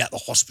colleague at the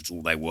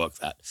hospital they work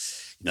at.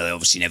 They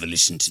obviously never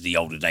listen to the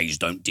older days,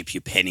 don't dip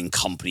your pen in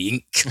company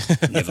ink.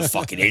 It never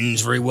fucking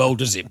ends very well,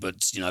 does it?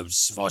 But,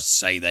 suffice to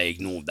say, they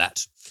ignored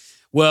that.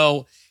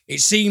 Well, it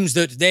seems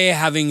that they're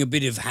having a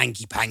bit of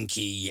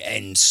hanky-panky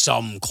and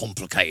some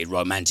complicated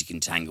romantic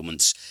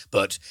entanglements,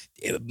 but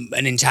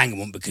an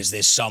entanglement because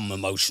there's some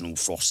emotional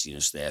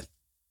frostiness there.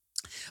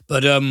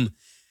 But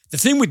the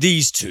thing with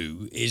these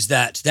two is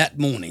that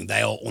morning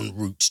they are en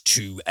route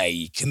to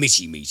a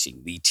committee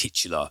meeting, the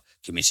titular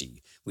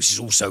committee, which is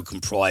also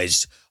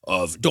comprised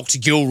of Dr.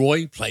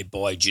 Gilroy, played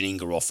by Janine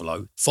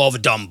Garofalo, Father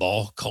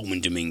Dunbar, Coleman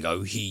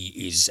Domingo. He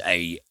is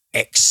a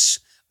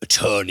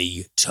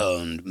ex-attorney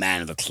turned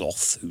man of the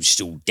cloth who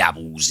still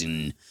dabbles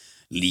in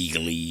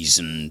legalese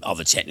and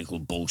other technical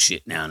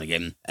bullshit now and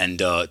again. And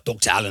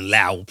Dr. Alan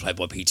Lau, played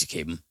by Peter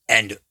Kim.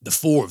 And the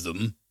four of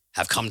them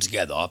have come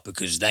together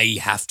because they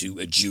have to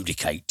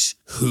adjudicate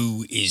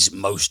who is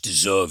most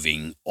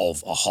deserving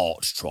of a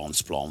heart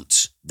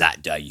transplant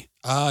that day.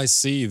 Ah, I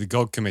see. The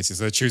God Committee.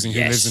 So they're choosing who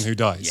lives and who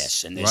dies.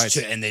 Yes,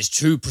 and there's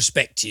two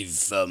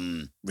prospective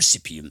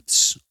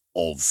recipients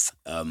of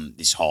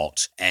this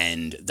heart,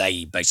 and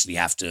they basically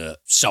have to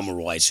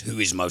summarise who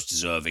is most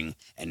deserving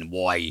and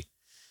why.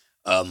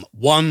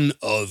 One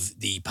of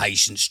the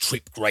patients,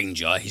 Trip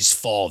Granger, his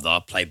father,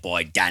 played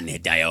by Dan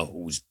Hedaya,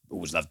 always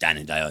loved Dan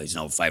Hedaya, he's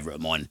an old favourite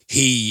of mine.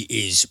 He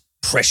is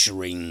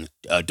pressuring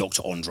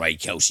Dr. Andre,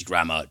 Kelsey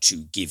Grammer,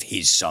 to give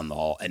his son the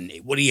heart. And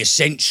what he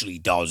essentially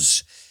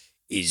does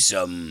is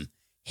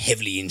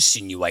heavily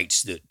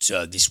insinuates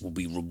that this will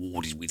be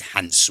rewarded with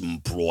handsome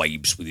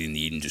bribes within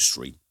the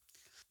industry.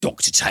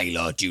 Dr.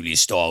 Taylor, Julia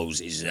Stiles,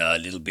 is a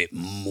little bit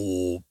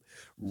more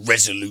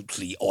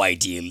resolutely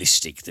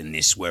idealistic than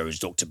this, whereas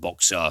Dr.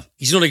 Boxer,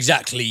 he's not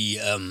exactly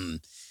a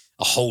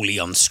wholly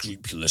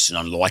unscrupulous and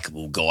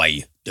unlikable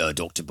guy,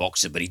 Dr.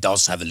 Boxer, but he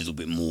does have a little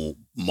bit more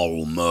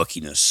moral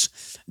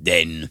murkiness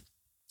than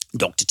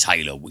Dr.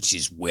 Taylor, which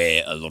is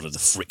where a lot of the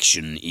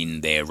friction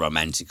in their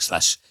romantic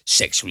 /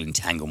 sexual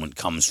entanglement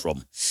comes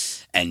from.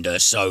 And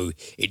so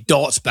it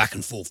darts back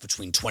and forth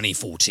between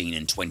 2014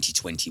 and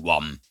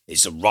 2021.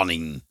 It's a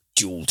running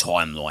dual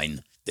timeline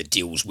that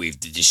deals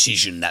with the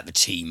decision that the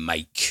team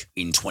make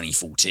in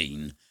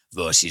 2014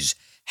 versus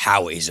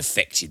how it has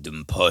affected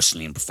them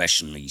personally and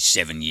professionally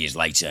 7 years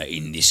later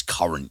in this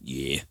current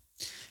year.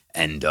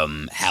 And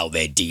how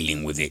they're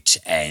dealing with it,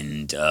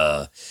 and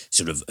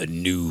sort of a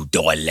new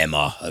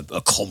dilemma,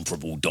 a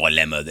comparable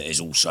dilemma that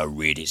has also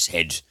reared its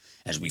head,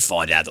 as we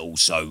find out that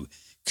also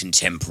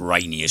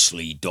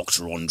contemporaneously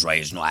Dr. Andre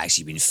has not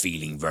actually been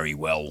feeling very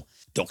well.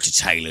 Dr.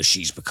 Taylor,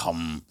 she's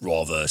become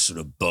rather sort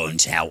of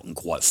burnt out and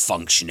quite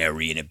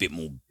functionary and a bit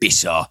more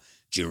bitter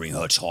during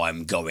her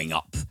time going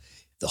up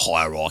the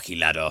hierarchy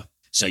ladder.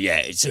 So yeah,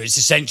 it's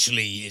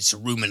essentially a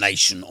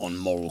rumination on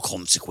moral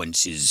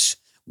consequences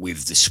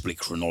with the split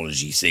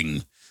chronology thing,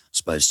 I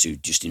suppose, to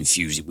just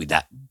infuse it with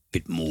that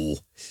bit more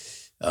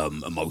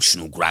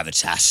emotional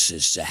gravitas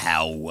as to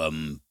how...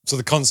 So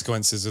the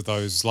consequences of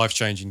those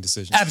life-changing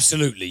decisions.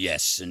 Absolutely,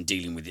 yes, and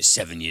dealing with it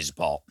 7 years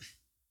apart.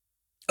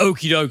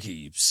 Okie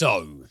dokie.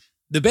 So,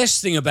 the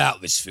best thing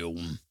about this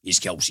film is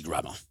Kelsey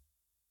Grammer.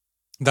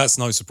 That's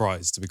no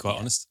surprise, to be quite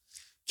honest.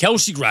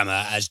 Kelsey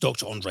Grammer as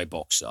Dr. Andre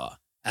Boxer.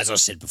 As I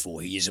said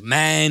before, he is a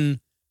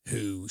man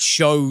who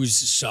shows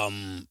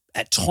some,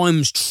 at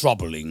times,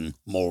 troubling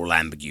moral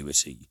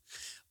ambiguity.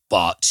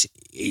 But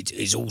it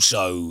is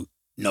also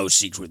no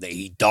secret that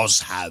he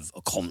does have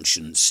a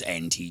conscience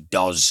and he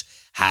does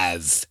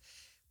have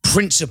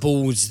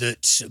principles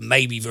that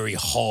may be very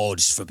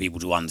hard for people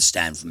to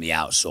understand from the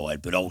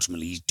outside, but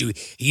ultimately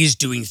he is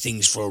doing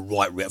things for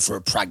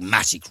a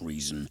pragmatic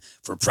reason,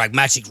 for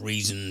pragmatic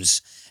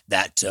reasons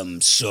that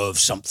serve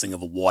something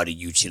of a wider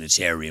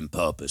utilitarian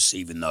purpose,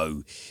 even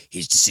though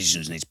his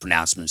decisions and his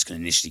pronouncements can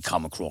initially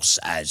come across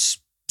as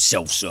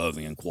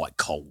self-serving and quite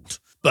cold.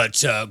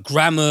 But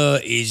Grammer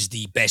is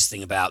the best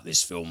thing about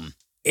this film.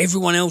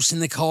 Everyone else in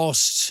the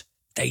cast,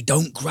 they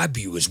don't grab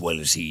you as well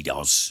as he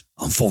does,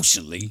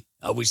 unfortunately.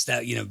 I wish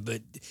that,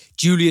 but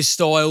Julia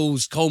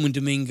Stiles, Coleman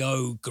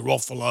Domingo,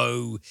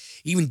 Garofalo,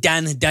 even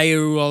Dan Hedaya,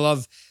 who I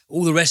love,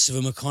 all the rest of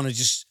them are kind of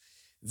just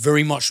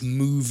very much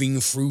moving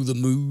through the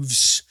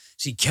moves.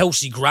 See,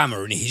 Kelsey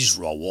Grammer in his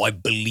role, I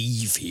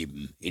believe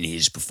him in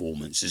his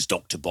performance as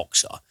Dr.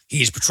 Boxer.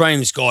 He is portraying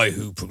this guy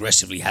who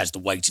progressively has the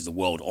weight of the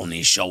world on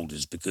his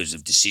shoulders because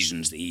of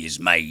decisions that he has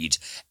made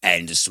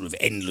and a sort of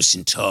endless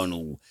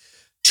internal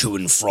to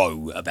and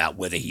fro about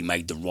whether he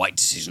made the right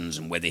decisions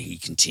and whether he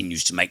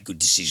continues to make good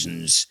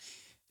decisions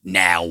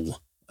now,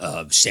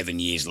 7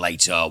 years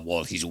later,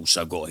 while he's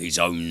also got his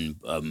own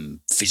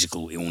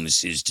physical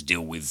illnesses to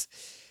deal with.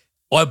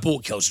 I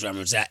bought Kelsey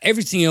Grammer as that.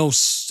 Everything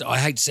else, I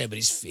hate to say, but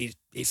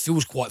it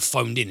feels quite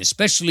phoned in,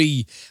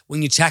 especially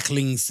when you're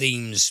tackling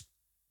themes.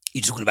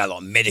 You're talking about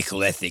like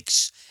medical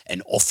ethics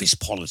and office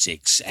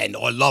politics, and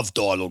I love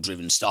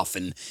dialogue-driven stuff,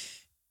 and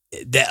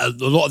a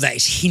lot of that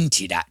is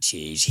hinted at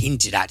here, is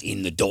hinted at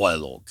in the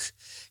dialogue.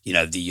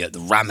 The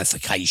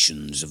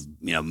ramifications of,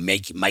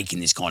 making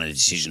this kind of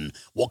decision.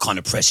 What kind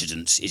of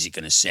precedents is it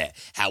going to set?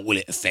 How will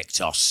it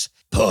affect us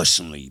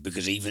personally?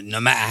 Because even no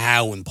matter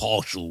how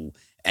impartial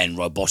and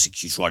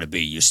robotic you try to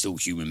be, you're still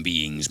human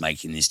beings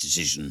making this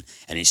decision,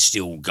 and it's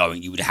still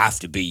going. There would have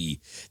to be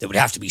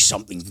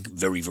something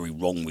very, very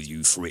wrong with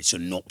you for it to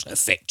not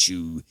affect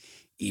you,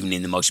 even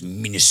in the most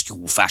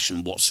minuscule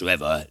fashion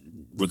whatsoever,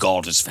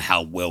 regardless for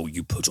how well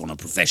you put on a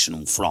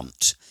professional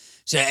front.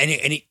 So, and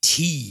it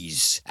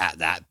tease at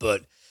that,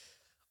 but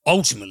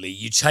ultimately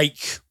you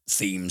take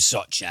themes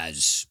such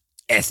as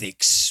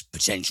ethics,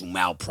 potential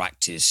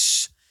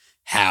malpractice,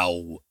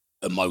 how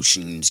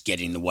emotions get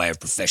in the way of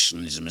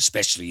professionalism,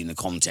 especially in the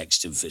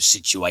context of a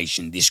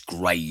situation this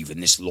grave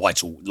and this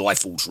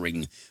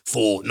life-altering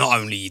for not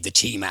only the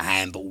team at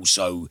hand, but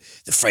also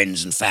the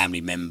friends and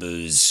family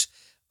members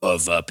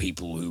of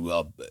people who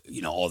are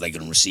they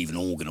going to receive an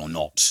organ or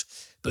not?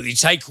 But you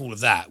take all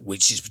of that,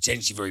 which is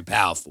potentially very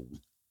powerful,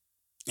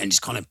 and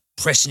just kind of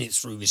pressing it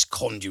through this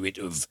conduit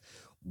of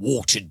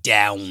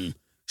watered-down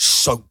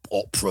soap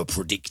opera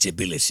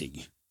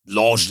predictability,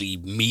 largely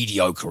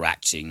mediocre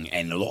acting,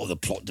 and a lot of the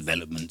plot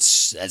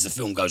developments, as the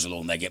film goes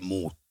along, they get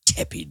more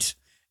tepid.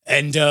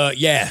 And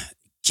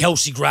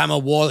Kelsey Grammer,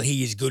 while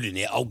he is good in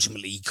it,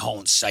 ultimately he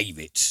can't save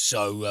it.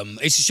 So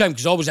it's a shame,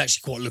 because I was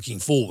actually quite looking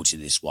forward to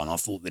this one. I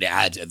thought that it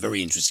had a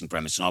very interesting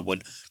premise, and I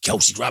went,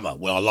 Kelsey Grammer.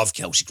 Well, I love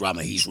Kelsey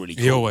Grammer. He's really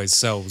cool. He always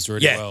sells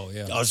really well,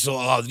 yeah. I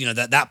thought,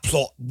 that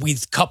plot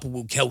coupled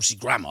with Kelsey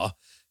Grammer,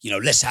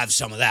 let's have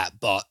some of that.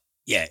 But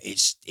yeah,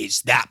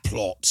 it's that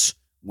plot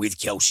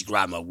with Kelsey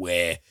Grammer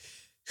where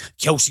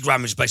Kelsey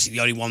Grammer's basically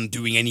the only one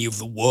doing any of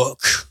the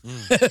work.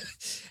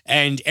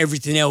 And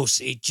everything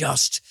else,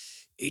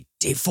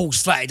 it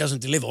falls flat. It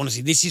doesn't deliver.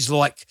 Honestly, this is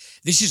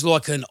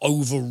like an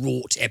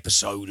overwrought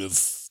episode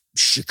of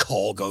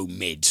Chicago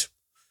Med.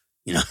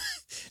 You know,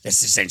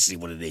 that's essentially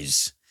what it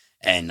is.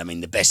 And I mean,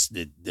 the best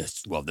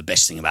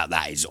thing about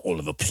that is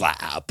Oliver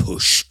Platt at a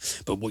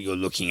push. But what you're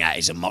looking at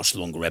is a much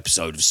longer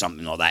episode of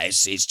something like that.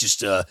 It's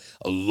just a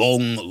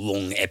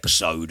long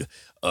episode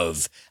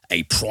of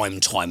a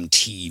primetime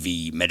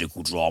TV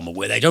medical drama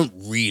where they don't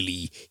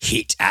really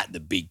hit at the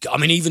big. I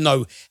mean, even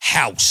though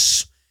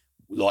House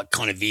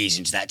kind of veers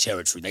into that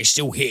territory, they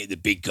still hit at the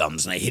big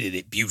guns, and they hit at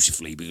it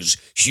beautifully because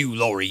Hugh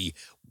Laurie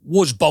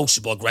was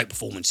bolstered by great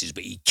performances,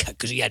 but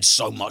because he had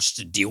so much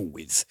to deal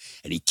with,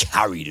 and he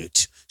carried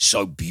it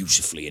so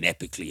beautifully and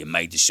epically and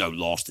made the show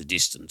last the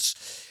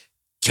distance.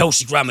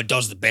 Kelsey Grammer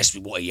does the best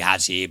with what he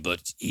has here,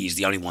 but he's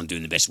the only one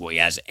doing the best with what he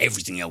has.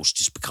 Everything else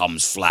just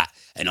becomes flat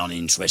and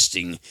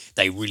uninteresting.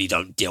 They really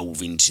don't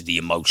delve into the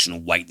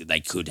emotional weight that they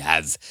could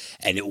have,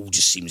 and it all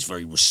just seems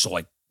very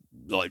recycled.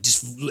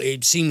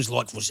 It seems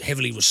like was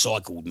heavily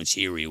recycled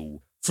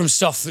material from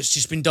stuff that's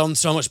just been done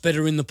so much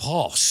better in the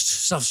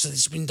past. Stuff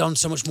that's been done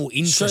so much more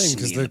interesting.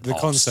 Because the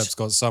concept's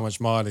got so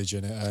much mileage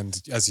in it,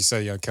 and as you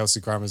say,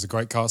 Kelsey Grammer is a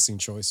great casting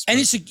choice. And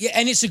it's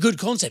a good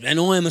concept. And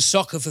I am a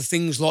sucker for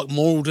things like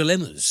moral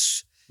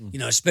dilemmas.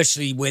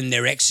 Especially when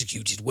they're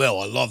executed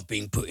well. I love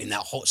being put in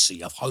that hot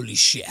seat of, holy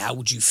shit, how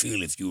would you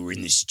feel if you were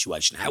in this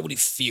situation? How would it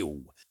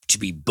feel to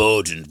be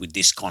burdened with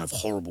this kind of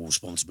horrible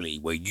responsibility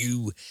where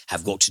you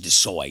have got to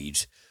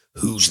decide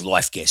whose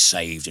life gets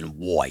saved and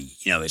why?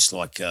 It's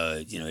like,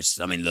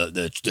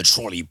 the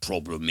trolley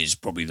problem is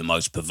probably the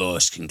most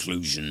perverse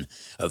conclusion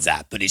of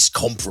that, but it's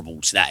comparable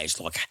to that. It's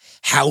like,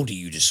 how do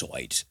you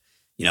decide?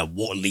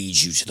 What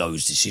leads you to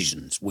those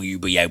decisions? Will you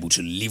be able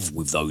to live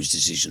with those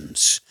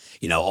decisions?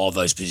 Are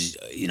those,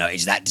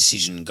 is that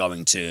decision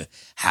going to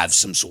have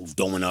some sort of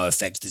domino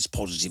effect that's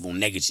positive or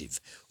negative?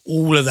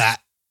 All of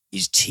that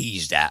is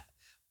teased at,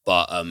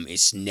 but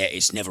it's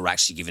never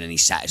actually given any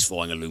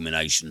satisfying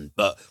illumination.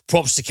 But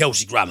props to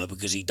Kelsey Grammer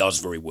because he does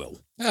very well.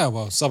 Yeah,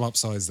 well, some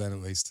upsides then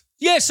at least.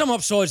 Yeah, some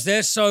upsides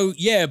there. So,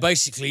 yeah,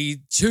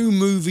 basically 2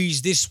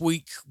 movies this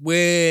week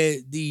where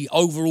the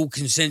overall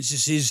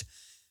consensus is,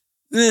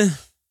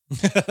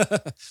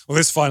 Well,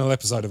 this final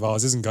episode of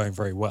ours isn't going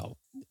very well.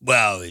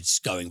 Well, it's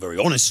going very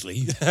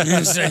honestly,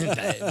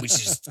 which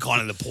is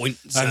kind of the point.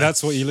 So. And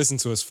that's what you listen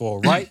to us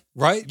for, right?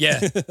 Right? Yeah.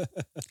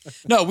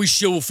 No, we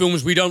shill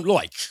films we don't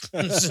like.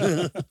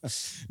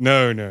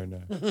 No.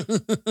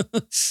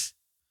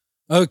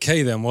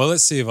 Okay, then. Well,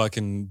 let's see if I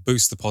can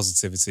boost the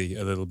positivity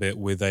a little bit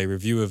with a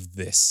review of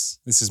this.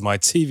 This is my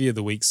TV of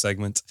the Week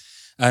segment.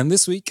 And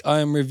this week I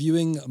am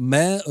reviewing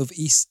Mayor of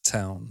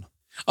Easttown.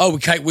 Oh,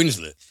 with Kate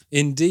Winslet.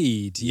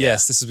 Indeed,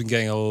 yes. This has been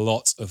getting a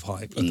lot of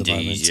hype at the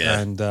moment,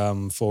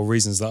 and for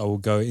reasons that I will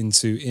go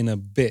into in a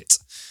bit.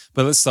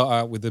 But let's start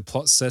out with the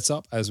plot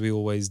setup, as we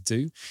always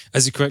do.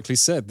 As you correctly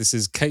said, this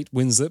is Kate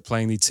Winslet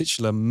playing the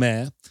titular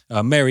mayor,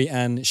 Mary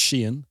Ann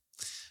Sheehan,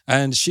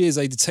 and she is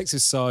a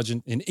detective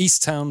sergeant in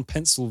Easttown,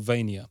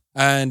 Pennsylvania.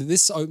 And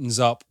this opens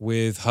up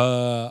with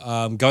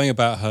her going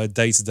about her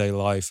day-to-day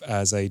life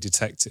as a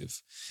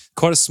detective.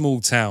 Quite a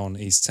small town,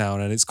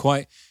 Easttown, and it's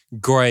quite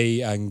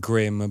grey and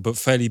grim, but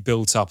fairly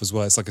built up as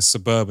well. It's like a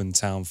suburban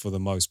town for the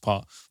most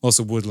part. Lots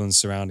of woodlands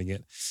surrounding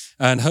it.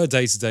 And her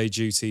day-to-day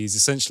duties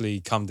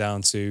essentially come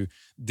down to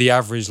the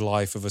average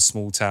life of a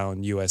small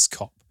town US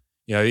cop.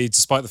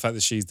 Despite the fact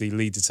that she's the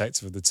lead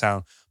detective of the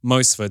town,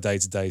 most of her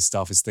day-to-day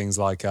stuff is things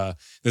like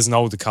there's an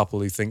older couple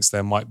who thinks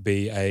there might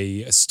be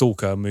a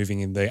stalker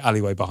moving in the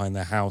alleyway behind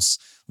their house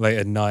late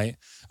at night.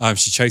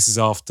 She chases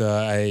after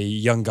a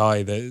young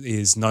guy that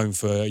is known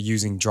for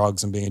using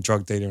drugs and being a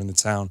drug dealer in the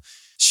town.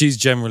 She's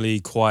generally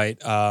quite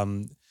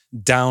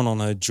down on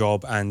her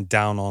job and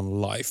down on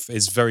life.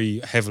 It's very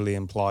heavily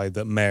implied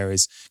that Mare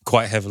is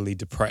quite heavily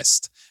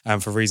depressed,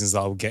 and for reasons that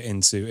I will get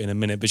into in a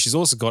minute. But she's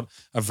also got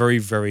a very,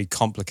 very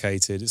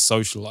complicated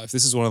social life.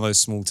 This is one of those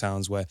small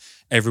towns where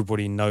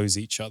everybody knows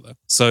each other.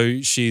 So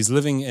she's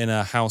living in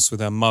a house with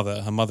her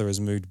mother. Her mother has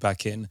moved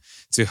back in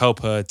to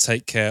help her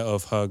take care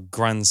of her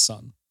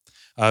grandson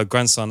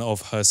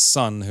of her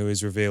son, who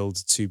is revealed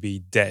to be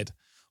dead.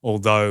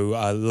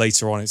 Although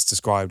later on it's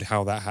described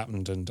how that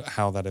happened and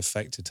how that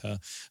affected her.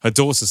 Her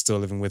daughter's still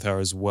living with her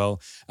as well.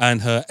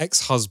 And her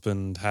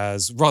ex-husband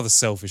has, rather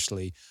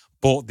selfishly,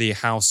 bought the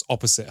house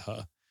opposite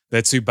her.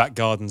 Their 2 back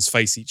gardens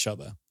face each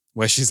other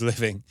where she's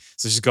living.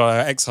 So she's got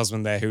her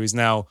ex-husband there who is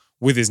now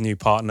with his new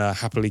partner,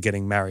 happily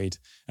getting married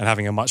and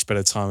having a much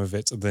better time of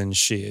it than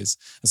she is.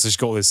 And so she's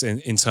got all this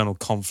internal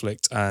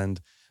conflict and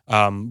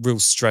real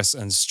stress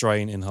and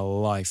strain in her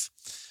life.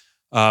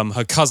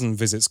 Her cousin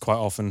visits quite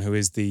often, who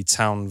is the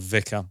town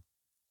vicar.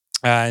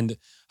 And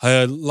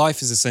Her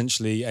life is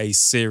essentially a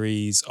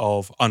series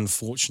of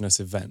unfortunate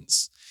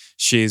events.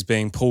 She is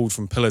being pulled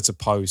from pillar to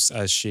post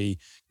as she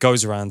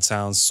goes around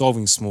town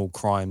solving small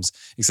crimes.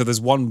 Except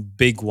there's one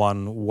big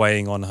one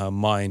weighing on her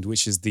mind,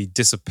 which is the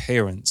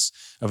disappearance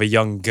of a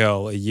young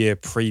girl a year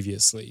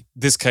previously.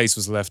 This case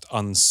was left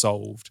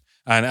unsolved.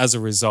 And as a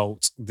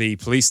result, the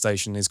police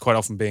station is quite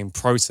often being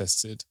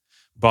protested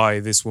by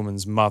this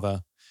woman's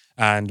mother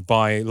and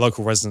by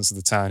local residents of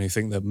the town who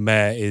think that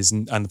mayor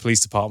and the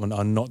police department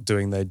are not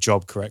doing their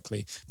job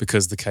correctly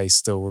because the case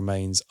still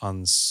remains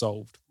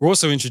unsolved. We're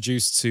also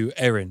introduced to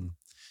Erin,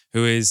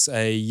 who is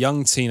a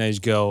young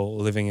teenage girl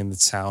living in the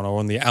town, or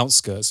on the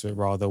outskirts of it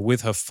rather,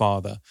 with her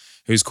father,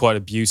 who's quite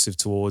abusive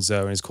towards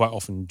her and is quite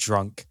often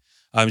drunk.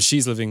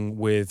 She's living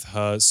with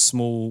her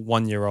small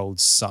 1-year-old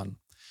son.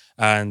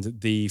 And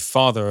the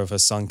father of her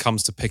son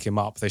comes to pick him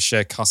up. They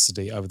share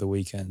custody over the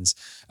weekends.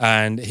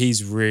 And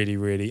he's really,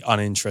 really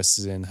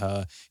uninterested in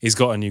her. He's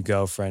got a new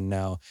girlfriend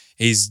now.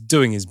 He's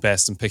doing his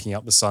best and picking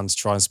up the son to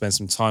try and spend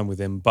some time with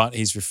him, but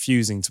he's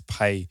refusing to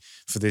pay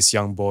for this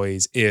young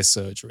boy's ear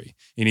surgery.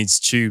 He needs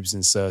tubes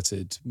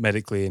inserted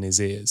medically in his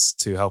ears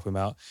to help him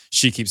out.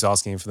 She keeps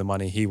asking him for the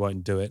money. He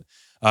won't do it.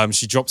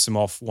 She drops him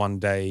off one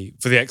day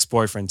for the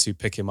ex-boyfriend to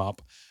pick him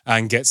up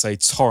and gets a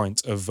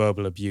torrent of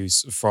verbal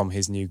abuse from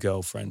his new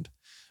girlfriend.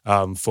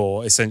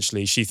 For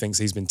essentially, she thinks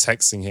he's been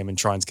texting him and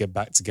trying to get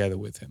back together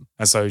with him.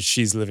 And so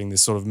she's living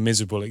this sort of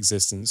miserable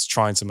existence,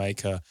 trying to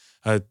make her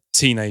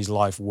teenage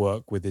life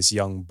work with this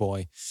young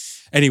boy.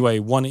 Anyway,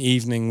 one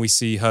evening we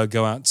see her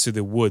go out to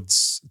the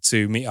woods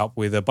to meet up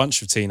with a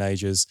bunch of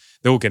teenagers.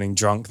 They're all getting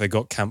drunk. They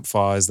got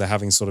campfires. They're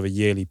having sort of a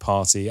yearly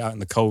party out in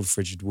the cold,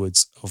 frigid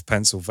woods of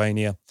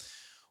Pennsylvania,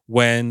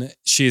 when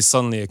she is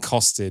suddenly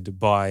accosted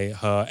by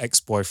her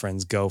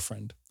ex-boyfriend's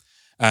girlfriend.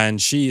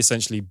 And she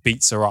essentially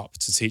beats her up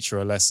to teach her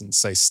a lesson,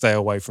 say, stay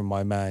away from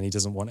my man. He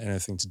doesn't want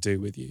anything to do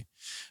with you.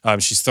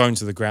 She's thrown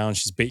to the ground.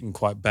 She's beaten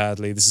quite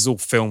badly. This is all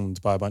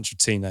filmed by a bunch of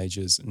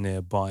teenagers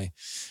nearby.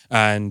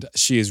 And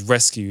she is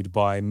rescued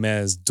by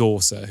Mayor's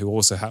daughter, who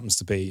also happens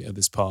to be at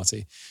this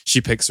party.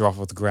 She picks her up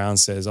off the ground,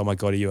 says, oh my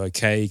God, are you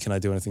okay? Can I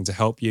do anything to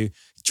help you?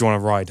 Do you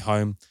want to ride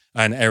home?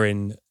 And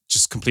Erin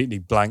just completely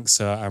blanks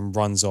her and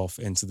runs off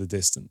into the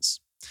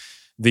distance.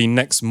 The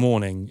next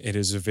morning, it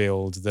is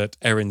revealed that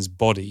Erin's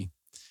body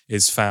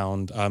is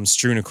found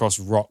strewn across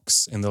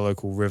rocks in the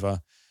local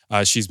river.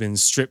 She's been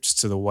stripped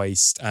to the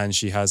waist and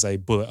she has a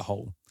bullet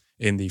hole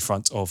in the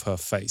front of her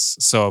face.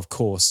 So, of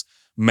course,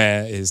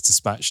 Mayor is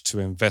dispatched to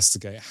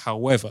investigate.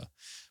 However,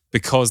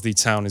 because the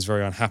town is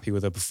very unhappy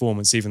with her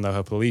performance, even though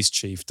her police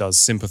chief does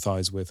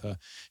sympathize with her,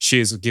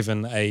 she is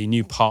given a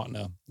new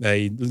partner,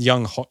 a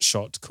young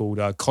hotshot called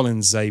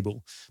Colin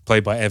Zabel,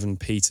 played by Evan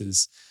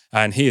Peters.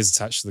 And he is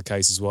attached to the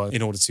case as well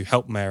in order to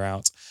help Mayor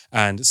out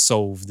and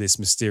solve this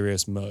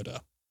mysterious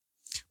murder.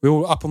 We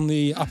all up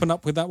and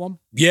up with that one?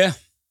 Yeah.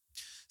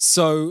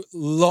 So a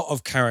lot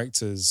of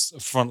characters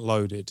front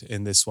loaded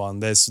in this one.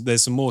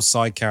 There's some more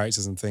side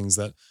characters and things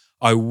that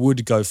I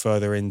would go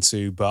further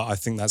into, but I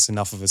think that's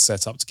enough of a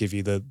setup to give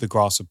you the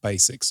grasp of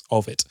basics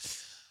of it.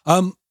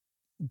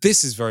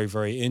 This is very,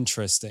 very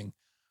interesting.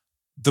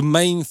 The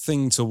main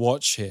thing to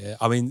watch here,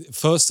 I mean,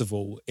 first of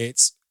all,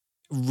 it's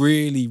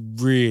really,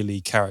 really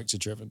character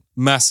driven,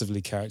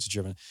 massively character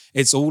driven.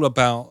 It's all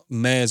about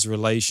Mayor's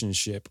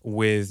relationship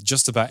with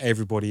just about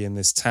everybody in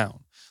this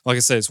town. Like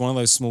I said, it's one of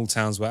those small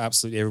towns where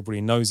absolutely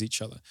everybody knows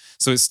each other.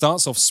 So it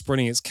starts off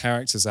spreading its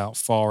characters out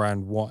far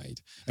and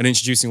wide and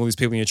introducing all these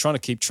people. And you're trying to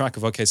keep track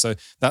of, okay, so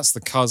that's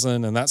the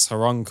cousin and that's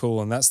her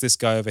uncle and that's this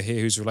guy over here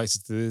who's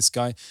related to this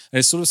guy. And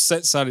it sort of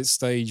sets out its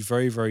stage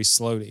very, very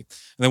slowly.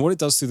 And then what it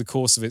does through the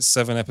course of its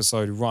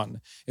 7-episode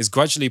run is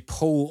gradually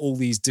pull all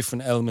these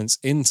different elements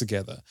in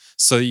together.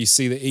 So you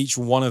see that each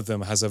one of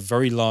them has a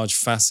very large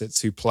facet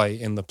to play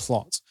in the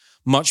plot.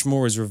 Much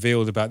more is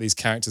revealed about these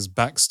characters'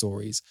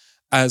 backstories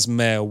as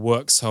Mayor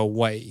works her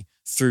way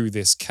through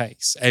this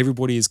case.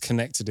 Everybody is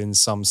connected in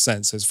some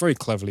sense. So it's very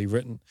cleverly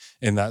written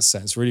in that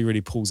sense. Really,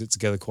 really pulls it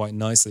together quite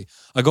nicely.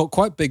 I got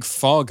quite big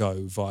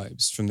Fargo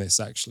vibes from this,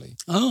 actually.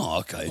 Oh,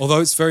 okay. Although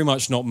it's very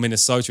much not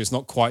Minnesota. It's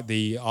not quite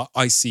the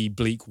icy,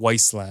 bleak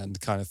wasteland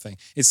kind of thing.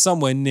 It's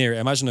somewhere near it.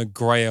 Imagine a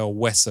grayer,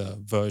 wetter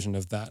version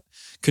of that,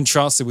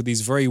 contrasted with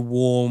these very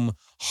warm,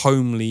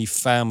 homely,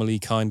 family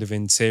kind of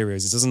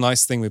interiors. It does a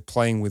nice thing with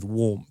playing with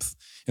warmth.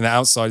 And the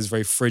outside is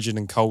very frigid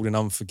and cold and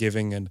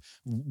unforgiving and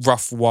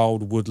rough,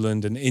 wild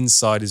woodland. And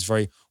inside is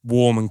very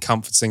warm and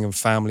comforting and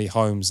family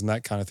homes and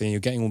that kind of thing.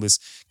 You're getting all this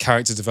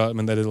character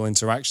development, their little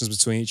interactions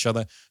between each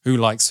other. Who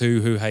likes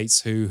who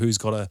hates who's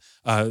got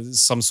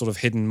some sort of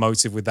hidden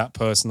motive with that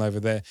person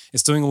over there.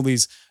 It's doing all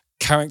these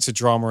character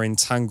drama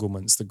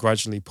entanglements that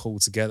gradually pull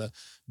together.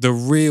 The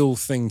real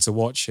thing to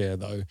watch here,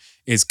 though,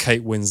 is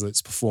Kate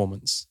Winslet's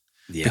performance.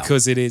 Yeah.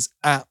 Because it is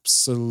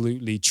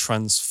absolutely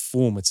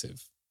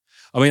transformative.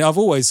 I mean, I've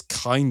always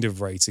kind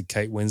of rated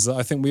Kate Winslet.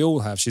 I think we all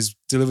have. She's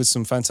delivered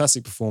some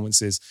fantastic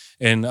performances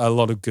in a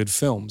lot of good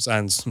films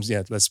and,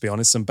 yeah, let's be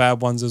honest, some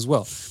bad ones as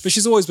well. But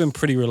she's always been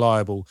pretty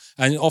reliable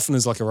and often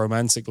as like a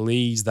romantic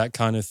lead, that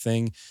kind of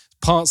thing.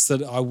 parts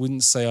that I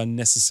wouldn't say are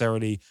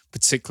necessarily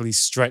particularly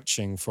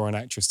stretching for an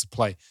actress to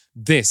play.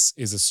 This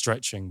is a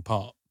stretching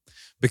part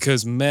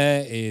because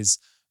Mare is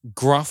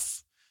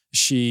gruff,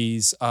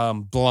 she's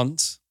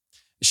blunt,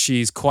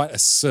 she's quite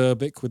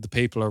acerbic with the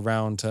people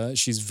around her.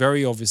 She's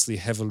very obviously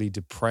heavily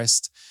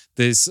depressed.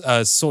 There's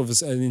sort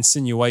of an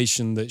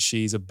insinuation that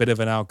she's a bit of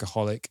an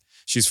alcoholic.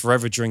 She's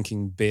forever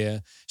drinking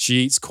beer. She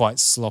eats quite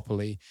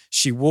sloppily.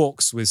 She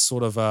walks with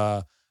sort of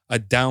a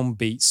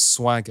downbeat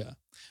swagger.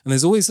 And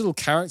there's all these little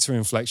character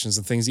inflections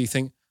and things that you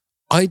think,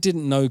 I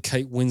didn't know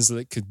Kate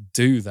Winslet could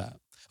do that.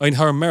 I mean,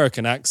 her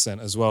American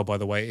accent as well, by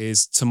the way,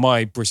 is, to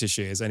my British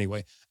ears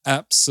anyway,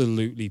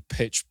 absolutely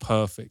pitch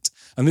perfect.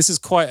 And this is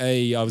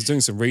I was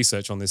doing some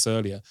research on this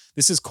earlier.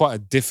 This is quite a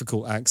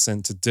difficult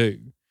accent to do.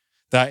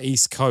 That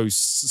East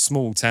Coast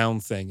small town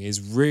thing is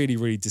really,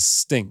 really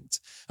distinct.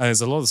 And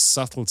there's a lot of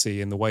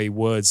subtlety in the way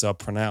words are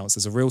pronounced.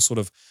 There's a real sort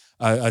of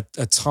a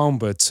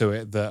timbre to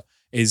it that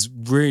is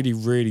really,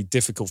 really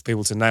difficult for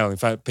people to nail. In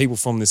fact, people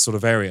from this sort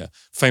of area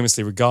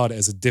famously regard it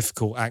as a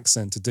difficult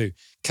accent to do.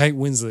 Kate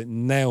Winslet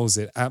nails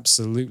it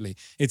absolutely.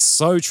 It's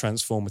so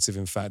transformative,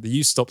 in fact, that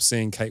you stop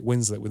seeing Kate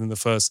Winslet within the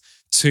first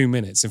 2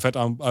 minutes. In fact,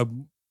 I'm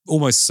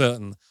almost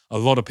certain a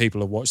lot of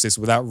people have watched this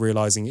without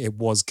realizing it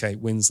was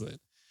Kate Winslet.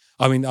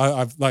 I mean,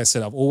 I've like I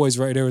said, I've always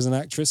rated her as an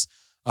actress.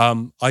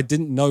 I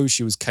didn't know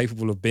she was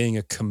capable of being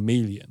a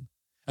chameleon.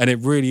 And it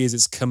really is.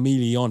 It's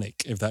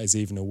chameleonic, if that is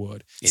even a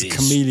word. It's a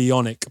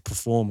chameleonic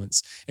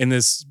performance. In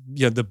this,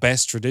 the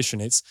best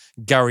tradition, it's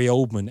Gary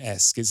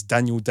Oldman-esque. It's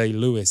Daniel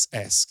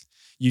Day-Lewis-esque.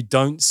 You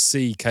don't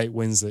see Kate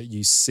Winslet,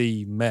 you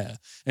see Mare.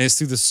 And it's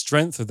through the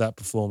strength of that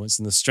performance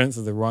and the strength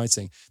of the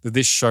writing that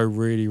this show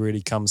really,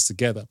 really comes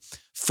together.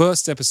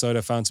 First episode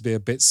I found to be a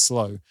bit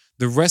slow.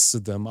 The rest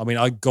of them, I mean,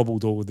 I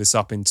gobbled all of this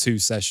up in 2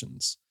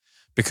 sessions.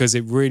 Because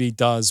it really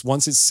does,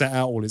 once it's set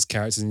out all its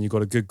characters and you've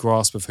got a good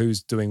grasp of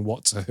who's doing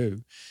what to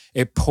who,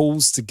 it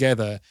pulls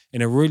together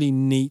in a really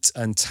neat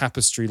and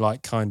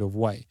tapestry-like kind of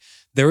way.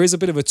 There is a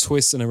bit of a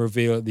twist and a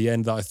reveal at the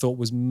end that I thought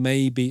was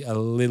maybe a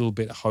little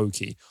bit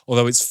hokey,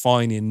 although it's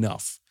fine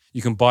enough.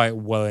 You can buy it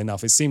well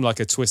enough. It seemed like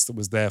a twist that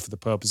was there for the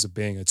purpose of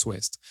being a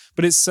twist,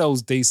 but it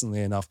sells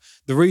decently enough.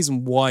 The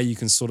reason why you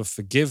can sort of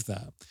forgive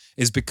that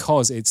is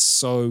because it's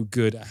so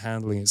good at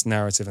handling its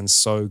narrative and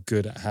so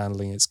good at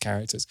handling its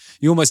characters.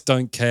 You almost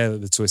don't care that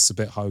the twist's a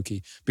bit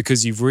hokey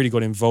because you've really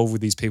got involved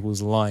with these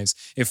people's lives.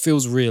 It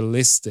feels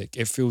realistic.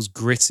 It feels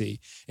gritty.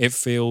 It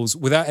feels,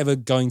 without ever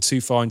going too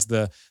far into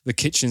the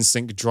kitchen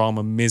sink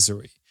drama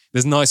misery.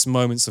 There's nice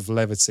moments of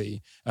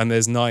levity, and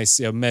there's nice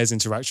Mare's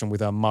interaction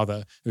with her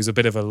mother, who's a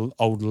bit of an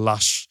old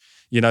lush,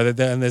 and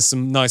there's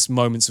some nice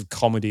moments of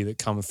comedy that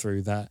come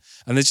through that.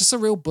 And there's just a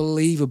real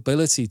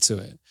believability to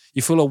it.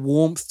 You feel a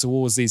warmth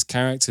towards these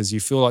characters. You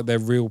feel like they're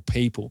real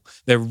people.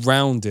 They're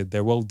rounded.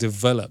 They're well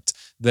developed.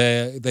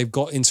 They've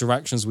got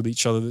interactions with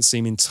each other that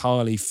seem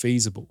entirely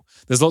feasible.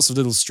 There's lots of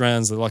little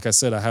strands that, like I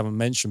said, I haven't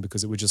mentioned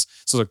because it would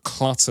just sort of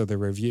clutter the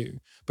review.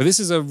 But this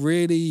is a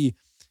really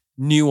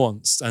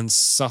nuanced and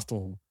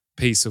subtle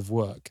piece of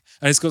work.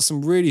 And it's got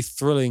some really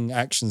thrilling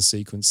action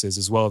sequences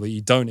as well that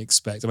you don't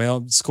expect. I mean,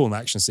 I'll just call them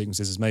action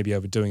sequences as maybe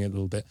overdoing it a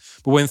little bit.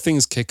 But when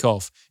things kick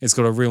off, it's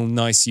got a real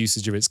nice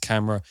usage of its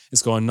camera.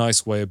 It's got a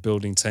nice way of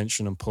building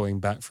tension and pulling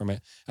back from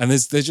it. And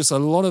there's just a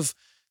lot of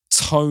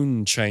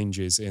tone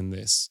changes in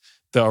this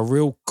that are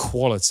real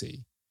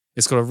quality.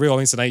 It's got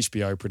it's an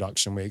HBO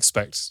production. We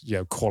expect,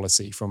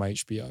 quality from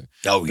HBO.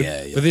 Oh,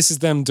 yeah. But this is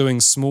them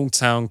doing small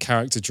town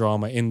character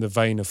drama in the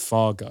vein of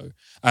Fargo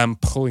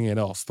and pulling it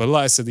off. But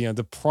like I said,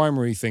 the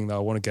primary thing that I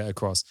want to get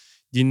across,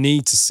 you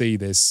need to see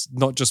this,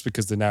 not just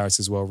because the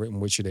narrative is well written,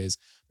 which it is,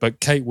 but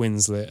Kate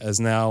Winslet as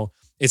now,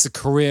 it's a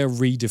career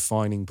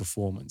redefining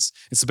performance.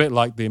 It's a bit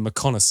like the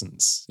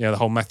McConaissance, the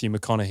whole Matthew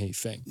McConaughey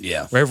thing.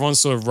 Yeah. Where everyone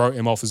sort of wrote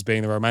him off as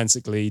being the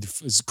romantic lead,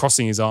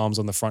 crossing his arms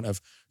on the front of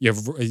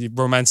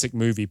romantic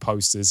movie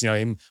posters,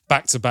 him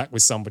back to back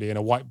with somebody in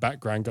a white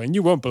background going,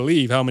 you won't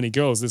believe how many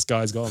girls this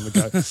guy's got on the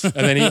go.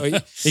 And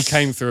then he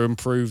came through and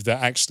proved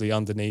that actually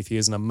underneath he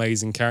is an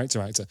amazing character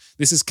actor.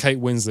 This is Kate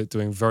Winslet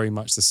doing very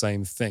much the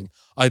same thing.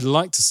 I'd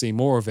like to see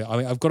more of it. I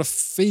mean, I've got a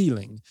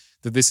feeling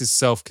that this is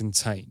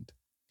self-contained.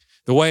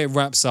 The way it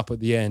wraps up at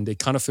the end, it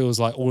kind of feels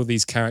like all of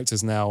these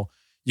characters now,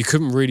 you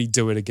couldn't really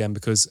do it again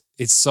because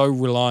it's so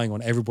relying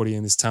on everybody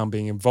in this town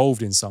being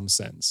involved in some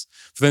sense.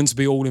 For them to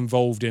be all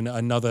involved in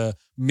another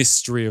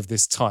mystery of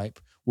this type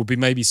would be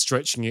maybe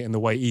stretching it in the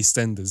way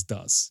EastEnders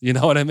does. You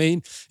know what I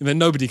mean? And then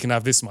nobody can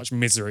have this much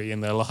misery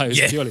in their lives,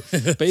 purely.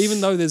 But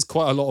even though there's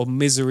quite a lot of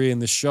misery in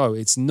the show,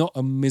 it's not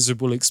a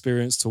miserable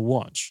experience to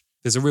watch.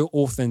 There's a real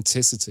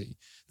authenticity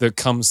that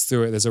comes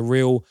through it. There's a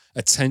real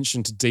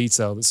attention to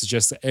detail that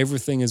suggests that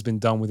everything has been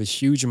done with a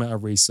huge amount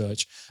of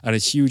research and a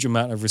huge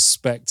amount of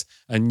respect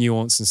and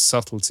nuance and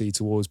subtlety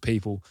towards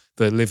people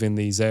that live in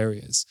these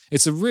areas.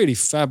 It's a really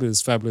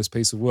fabulous, fabulous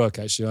piece of work,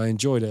 actually. I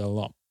enjoyed it a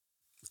lot.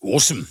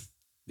 Awesome.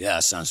 Yeah,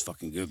 that sounds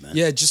fucking good, man.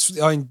 Yeah,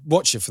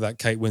 watch it for that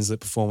Kate Winslet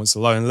performance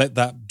alone. Let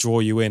that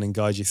draw you in and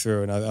guide you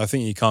through. And I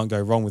think you can't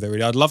go wrong with it,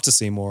 really. I'd love to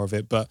see more of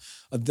it, but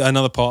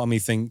another part of me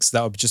thinks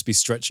that would just be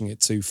stretching it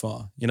too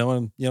far. You know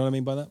what I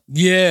mean by that?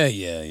 Yeah.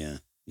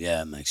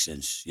 Yeah, it makes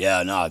sense.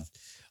 Yeah, no,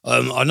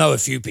 I know a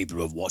few people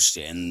who have watched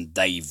it and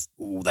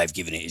all they've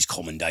given it is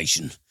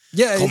commendation.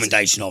 Yeah,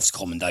 commendation after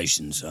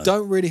commendation. So.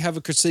 Don't really have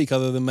a critique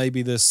other than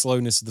maybe the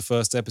slowness of the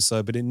first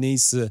episode, but it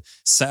needs to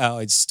set out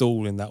its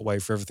stall in that way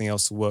for everything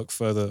else to work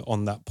further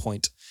on that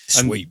point.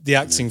 Sweet. And the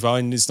acting,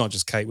 it's not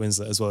just Kate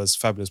Winslet, as well as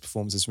fabulous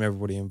performances from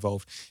everybody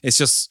involved.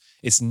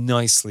 It's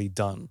nicely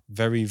done.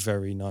 Very,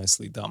 very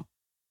nicely done.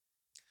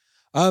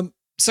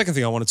 Second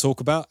thing I want to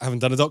talk about, I haven't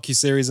done a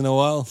docuseries in a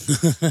while.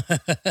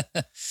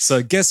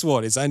 So guess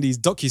what? It's Andy's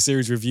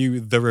docuseries review,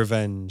 The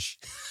Revenge.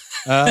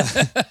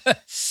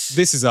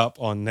 This is up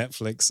on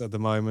Netflix at the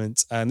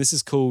moment, and this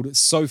is called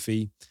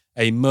Sophie,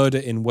 A Murder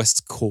in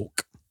West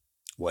Cork.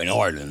 Well, in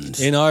Ireland.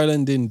 In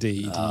Ireland,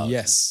 indeed,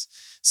 yes.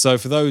 So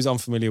for those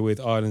unfamiliar with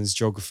Ireland's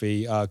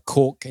geography,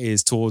 Cork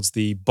is towards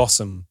the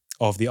bottom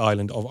of the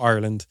island of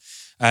Ireland.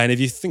 And if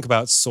you think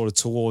about sort of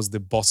towards the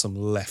bottom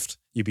left,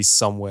 you'd be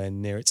somewhere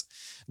near it.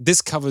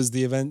 This covers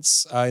the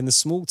events in the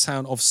small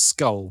town of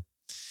Schull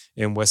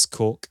in West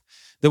Cork.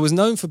 That was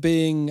known for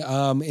being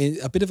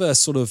a bit of a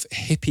sort of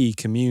hippie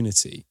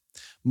community.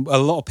 A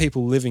lot of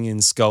people living in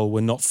Schull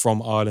were not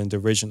from Ireland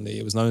originally.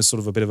 It was known as sort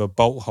of a bit of a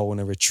bolt hole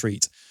and a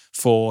retreat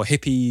for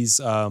hippies,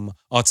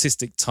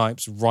 artistic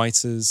types,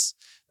 writers,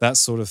 that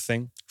sort of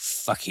thing.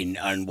 Fucking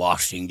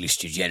unwashed English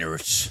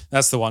degenerates.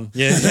 That's the one.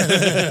 Yeah.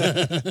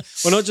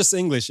 Well, not just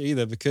English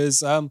either,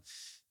 because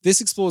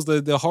this explores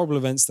the horrible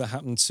events that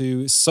happened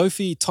to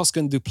Sophie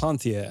Toscan du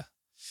Plantier,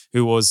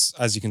 who was,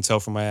 as you can tell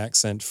from my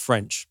accent,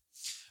 French.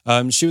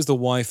 She was the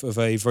wife of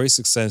a very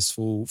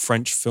successful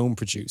French film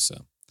producer.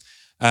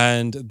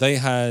 And they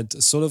had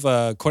sort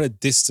of quite a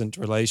distant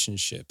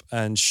relationship.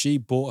 And she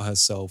bought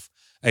herself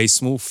a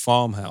small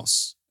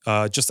farmhouse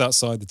just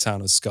outside the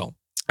town of Schull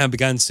and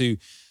began to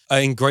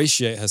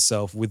ingratiate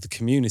herself with the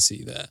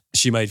community there.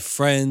 She made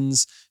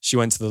friends. She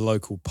went to the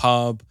local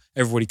pub.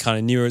 Everybody kind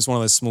of knew her. It's one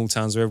of those small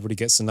towns where everybody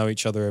gets to know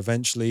each other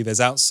eventually.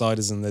 There's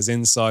outsiders and there's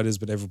insiders,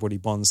 but everybody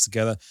bonds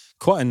together.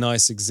 Quite a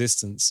nice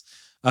existence.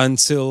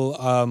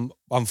 Until,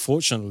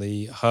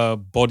 unfortunately, her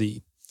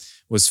body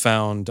was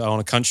found on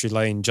a country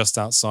lane just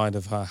outside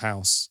of her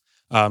house,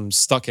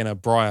 stuck in a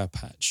briar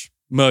patch,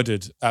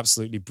 murdered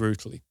absolutely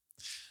brutally.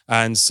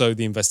 And so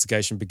the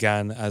investigation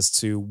began as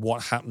to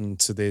what happened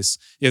to this.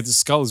 Yeah, the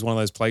Schull is one of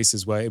those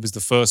places where it was the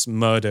first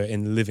murder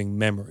in living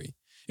memory.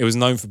 It was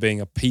known for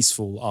being a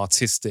peaceful,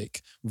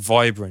 artistic,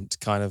 vibrant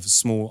kind of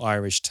small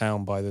Irish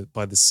town by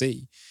the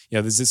sea. You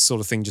know, this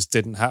sort of thing just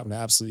didn't happen. It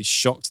absolutely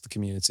shocked the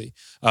community.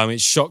 It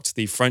shocked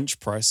the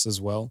French press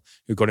as well,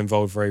 who got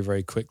involved very,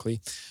 very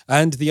quickly.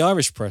 And the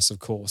Irish press, of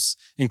course,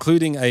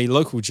 including a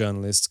local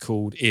journalist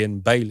called Ian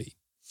Bailey,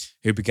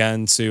 who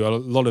began to, a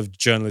lot of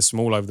journalists from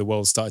all over the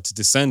world started to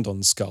descend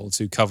on Schull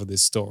to cover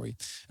this story.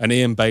 And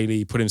Ian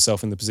Bailey put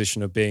himself in the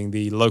position of being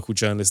the local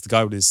journalist, the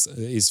guy with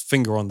his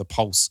finger on the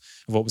pulse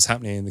of what was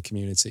happening in the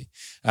community.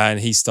 And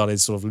he started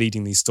sort of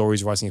leading these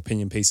stories, writing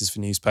opinion pieces for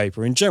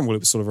newspaper. In general, it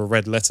was sort of a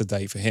red letter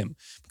day for him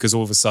because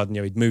all of a sudden,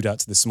 he'd moved out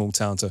to this small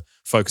town to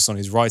focus on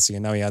his writing.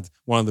 And now he had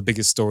one of the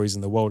biggest stories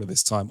in the world at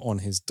this time on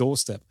his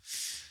doorstep.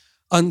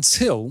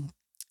 Until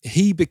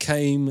he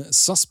became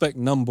suspect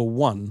number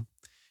one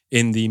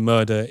in the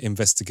murder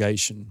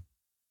investigation.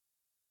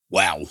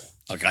 Wow.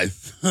 Okay.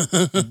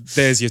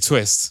 There's your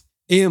twist.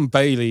 Ian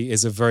Bailey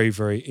is a very,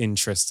 very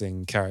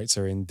interesting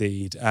character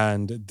indeed.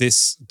 And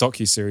this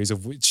docuseries,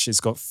 of which it's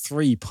got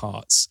 3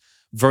 parts,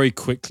 very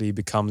quickly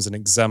becomes an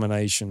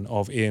examination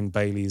of Ian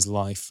Bailey's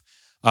life.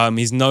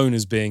 He's known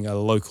as being a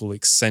local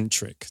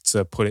eccentric,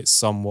 to put it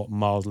somewhat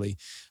mildly.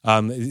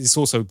 It's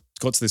also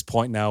got to this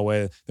point now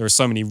where there are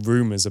so many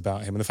rumors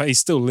about him. And the fact he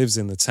still lives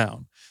in the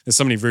town. There's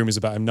so many rumors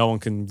about him, no one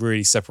can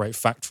really separate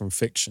fact from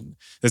fiction.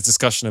 There's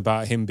discussion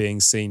about him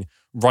being seen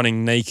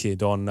running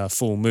naked on a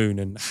full moon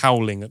and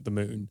howling at the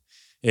moon.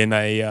 There's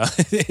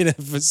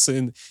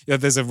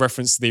a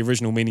reference to the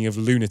original meaning of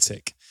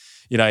lunatic.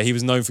 You know, he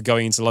was known for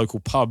going into local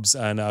pubs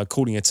and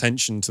calling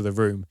attention to the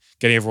room,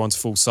 getting everyone to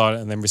fall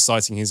silent and then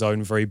reciting his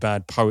own very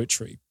bad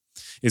poetry.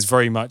 Is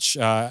very much,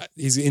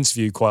 he's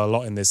interviewed quite a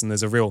lot in this, and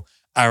there's a real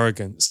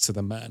arrogance to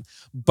the man.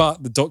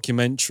 But the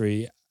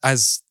documentary,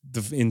 as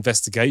the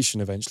investigation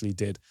eventually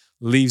did,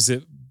 leaves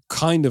it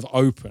kind of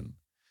open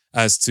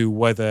as to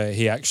whether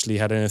he actually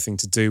had anything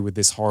to do with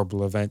this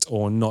horrible event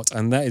or not.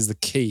 And that is the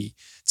key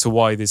to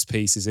why this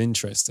piece is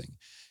interesting.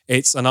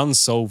 It's an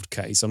unsolved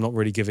case. I'm not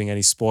really giving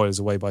any spoilers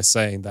away by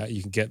saying that.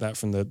 You can get that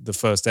from the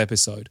first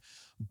episode.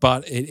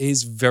 But it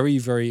is very,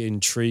 very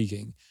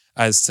intriguing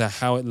as to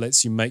how it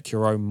lets you make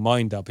your own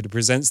mind up. It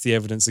presents the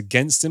evidence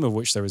against him, of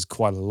which there is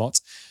quite a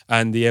lot,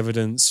 and the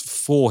evidence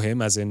for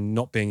him, as in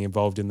not being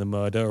involved in the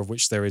murder, of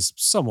which there is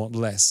somewhat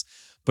less.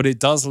 But it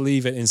does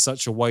leave it in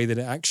such a way that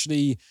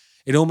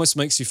it almost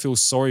makes you feel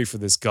sorry for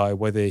this guy,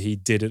 whether he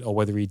did it or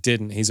whether he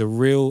didn't. He's a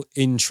real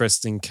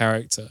interesting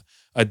character.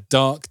 a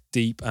dark,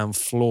 deep, and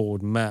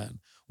flawed man.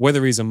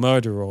 Whether he's a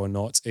murderer or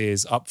not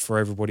is up for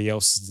everybody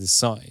else to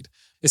decide.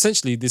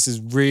 Essentially, this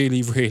is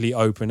really, really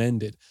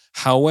open-ended.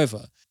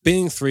 However,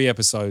 being 3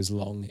 episodes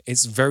long,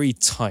 it's very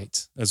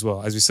tight as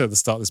well. As we said at the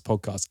start of this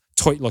podcast,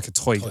 tight like a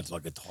tiger. Tight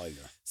like a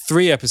tiger.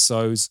 3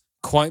 episodes,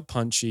 quite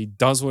punchy,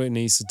 does what it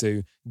needs to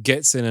do,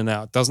 gets in and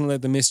out, doesn't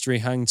let the mystery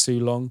hang too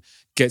long,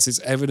 gets its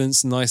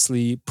evidence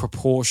nicely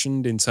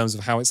proportioned in terms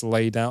of how it's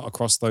laid out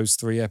across those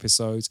 3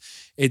 episodes.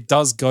 It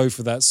does go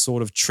for that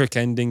sort of trick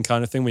ending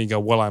kind of thing where you go,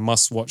 well, I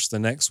must watch the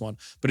next one.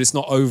 But it's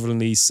not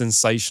overly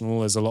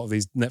sensational as a lot of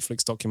these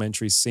Netflix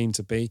documentaries seem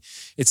to be.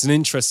 It's an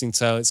interesting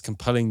tale. It's a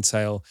compelling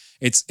tale.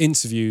 Its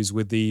interviews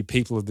with the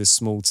people of this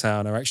small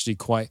town are actually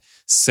quite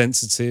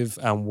sensitive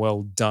and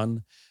well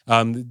done.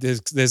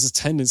 There's a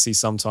tendency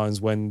sometimes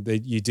when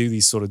you do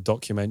these sort of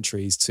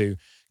documentaries to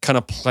kind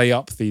of play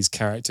up these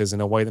characters in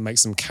a way that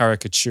makes them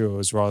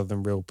caricatures rather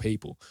than real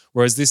people.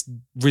 Whereas this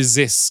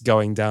resists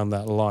going down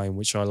that line,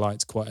 which I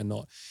liked quite a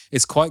lot.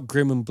 It's quite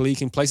grim and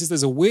bleak in places.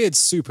 There's a weird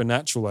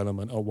supernatural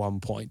element at one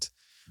point.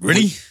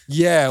 Really?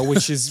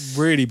 Which is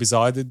really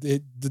bizarre.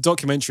 The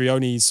documentary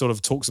only sort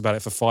of talks about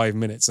it for 5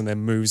 minutes and then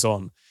moves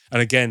on.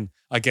 And again,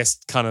 I guess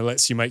kind of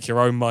lets you make your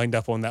own mind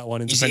up on that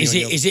one. Is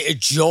it a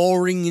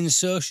jarring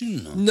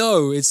insertion?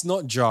 No, it's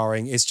not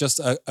jarring. It's just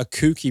a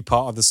kooky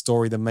part of the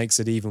story that makes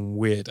it even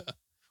weirder.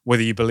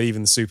 Whether you believe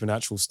in the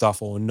supernatural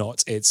stuff or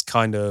not, it's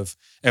kind of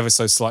ever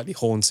so slightly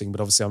haunting,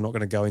 but obviously I'm not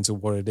going to go into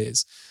what it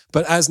is.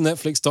 But as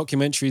Netflix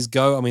documentaries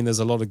go, I mean, there's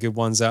a lot of good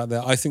ones out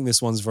there. I think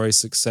this one's very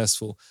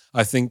successful.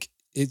 I think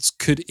it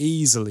could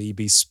easily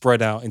be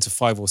spread out into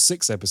 5 or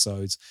 6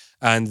 episodes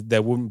and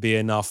there wouldn't be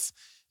enough.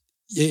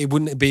 It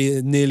wouldn't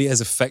be nearly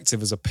as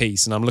effective as a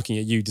piece. And I'm looking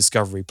at you,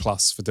 Discovery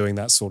Plus, for doing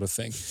that sort of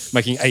thing.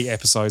 Making 8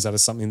 episodes out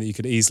of something that you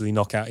could easily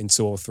knock out in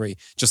 2 or 3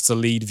 just to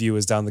lead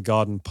viewers down the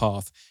garden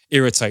path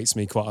irritates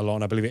me quite a lot.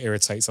 And I believe it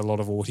irritates a lot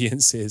of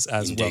audiences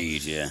as well.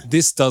 Indeed, yeah.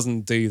 This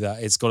doesn't do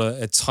that. It's got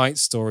a tight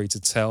story to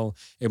tell.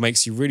 It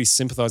makes you really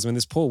sympathize. I mean,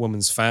 this poor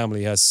woman's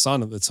family, her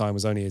son at the time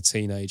was only a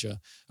teenager,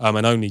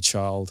 an only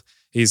child.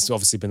 He's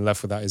obviously been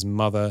left without his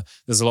mother.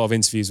 There's a lot of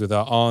interviews with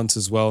her aunt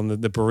as well, and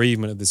the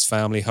bereavement of this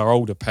family, her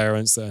older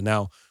parents that are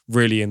now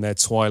really in their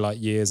twilight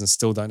years and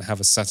still don't have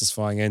a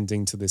satisfying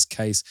ending to this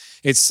case.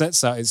 It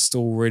sets out its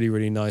stall really,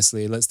 really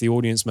nicely. It lets the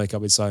audience make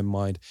up its own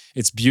mind.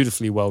 It's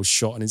beautifully well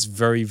shot and it's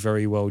very,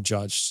 very well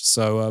judged.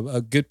 So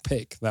a good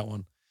pick, that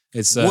one.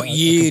 It's what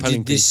year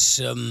did this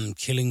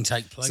killing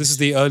take place? So this is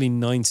the early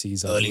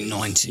 90s. Early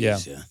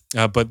 90s,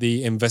 yeah. But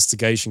the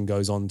investigation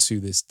goes on to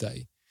this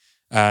day.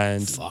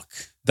 And Fuck.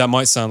 That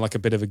might sound like a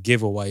bit of a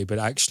giveaway, but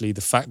actually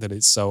the fact that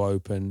it's so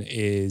open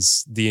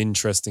is the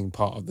interesting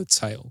part of the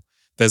tale.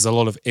 There's a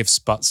lot of ifs,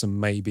 buts, and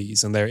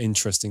maybes, and they're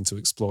interesting to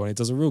explore, and it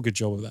does a real good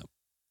job of that.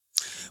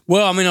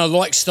 Well, I mean, I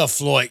like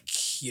stuff like,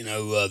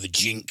 the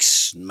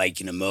Jinx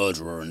making a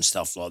murderer and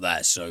stuff like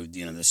that. So,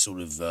 the sort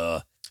of...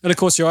 And of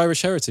course, your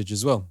Irish heritage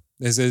as well.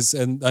 There's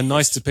a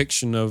nice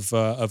depiction of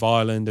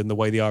Ireland and the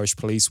way the Irish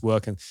police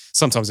work, and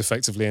sometimes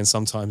effectively and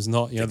sometimes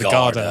not. The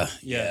Garda.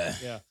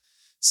 Yeah.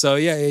 So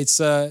yeah,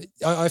 it's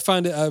I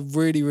find it a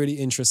really, really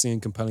interesting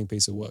and compelling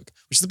piece of work,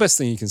 which is the best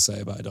thing you can say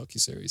about a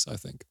docuseries, I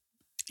think.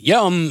 Yeah,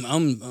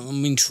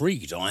 I'm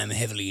intrigued. I am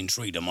heavily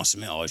intrigued, I must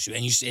admit.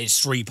 And you said it's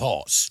 3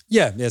 parts.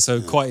 Yeah.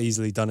 So quite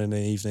easily done in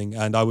an evening,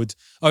 and I would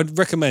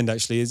recommend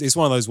actually. It's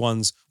one of those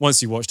ones.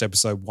 Once you watched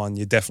episode 1,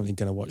 you're definitely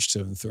going to watch 2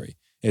 and 3.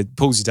 It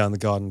pulls you down the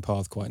garden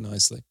path quite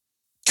nicely.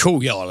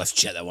 Cool. Yeah, I'll have to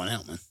check that one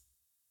out, man.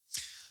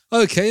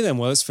 Okay, then.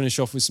 Well, let's finish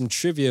off with some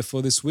trivia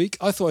for this week.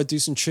 I thought I'd do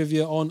some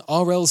trivia on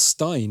R.L.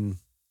 Stine.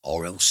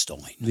 R.L.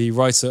 Stine. The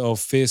writer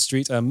of Fear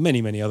Street and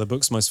many, many other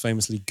books, most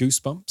famously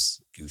Goosebumps.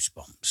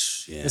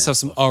 Goosebumps, yeah. Let's have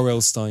some R.L.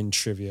 Stine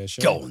trivia,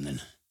 shall we? Go on,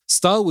 then.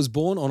 Stile was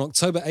born on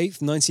October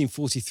 8th,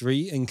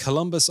 1943 in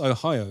Columbus,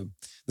 Ohio,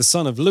 the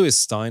son of Louis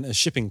Stine, a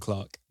shipping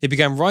clerk. He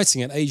began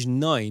writing at age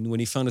 9 when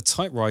he found a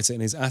typewriter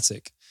in his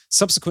attic,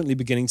 subsequently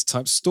beginning to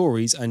type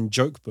stories and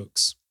joke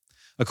books.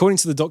 According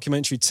to the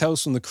documentary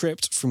Tales from the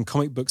Crypt, From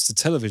Comic Books to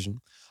Television,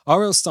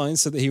 R.L. Stine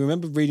said that he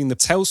remembered reading the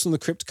Tales from the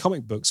Crypt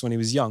comic books when he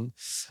was young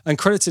and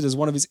credited as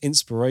one of his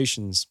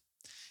inspirations.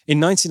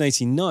 In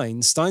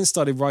 1989, Stine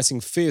started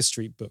writing Fear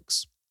Street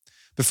books.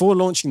 Before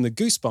launching the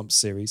Goosebumps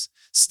series,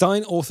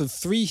 Stine authored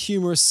 3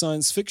 humorous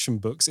science fiction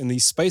books in the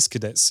Space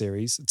Cadet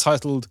series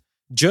titled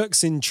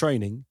Jerks in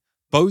Training,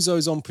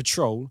 Bozos on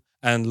Patrol,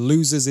 and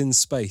Losers in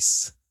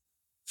Space.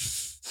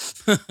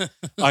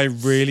 I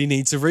really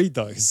need to read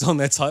those on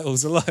their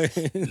titles alone.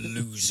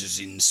 Losers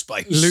in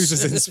Space.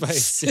 Losers in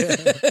Space,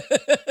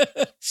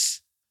 yeah.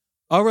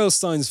 R.L.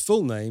 Stine's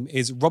full name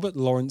is Robert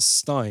Lawrence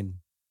Stine.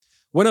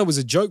 When I was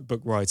a joke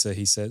book writer,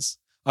 he says,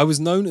 I was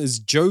known as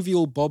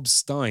Jovial Bob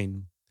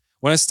Stine.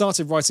 When I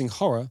started writing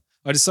horror,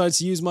 I decided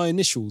to use my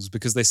initials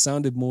because they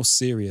sounded more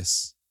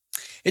serious.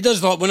 It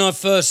does, like, when I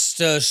first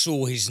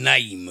saw his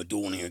name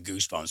adorning a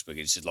Goosebumps book,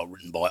 it said, like,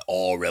 written by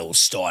R.L.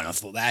 Stine. I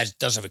thought that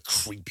does have a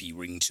creepy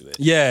ring to it.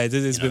 Yeah, it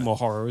is a bit more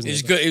horror, isn't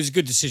it? It was a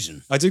good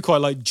decision. I do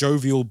quite like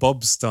Jovial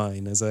Bob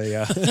Stine as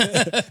a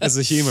as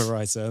a humour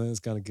writer. I think it's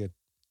kind of good.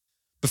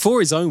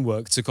 Before his own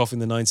work took off in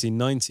the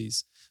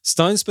 1990s,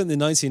 Stein spent the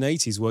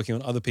 1980s working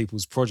on other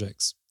people's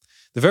projects.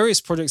 The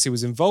various projects he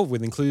was involved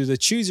with included a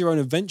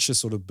choose-your-own-adventure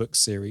sort of book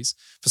series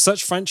for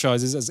such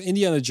franchises as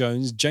Indiana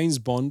Jones, James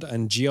Bond,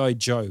 and G.I.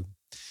 Joe.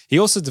 He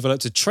also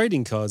developed a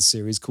trading cards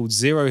series called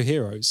Zero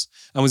Heroes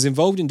and was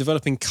involved in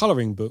developing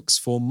colouring books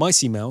for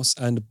Micey Mouse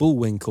and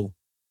Bullwinkle.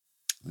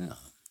 Yeah.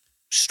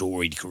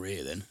 Storied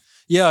career then.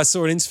 Yeah, I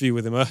saw an interview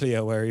with him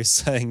earlier where he was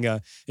saying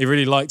he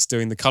really liked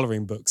doing the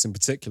colouring books in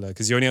particular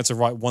because you only had to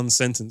write one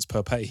sentence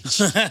per page.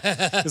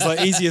 It's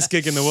like easiest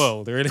gig in the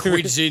world. Really,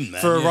 Quids in,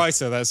 man. For a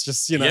writer, that's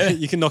just,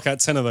 you can knock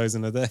out 10 of those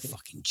in a day.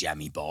 Fucking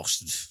jammy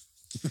bastard.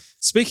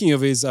 Speaking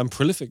of his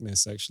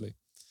prolificness, actually,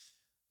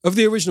 of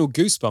the original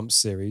Goosebumps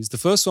series, the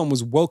first one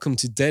was Welcome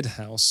to Dead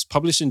House,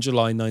 published in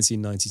July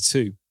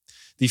 1992.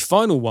 The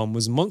final one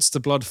was Monster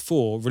Blood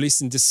 4,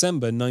 released in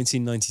December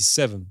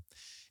 1997.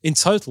 In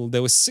total,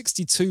 there were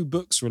 62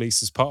 books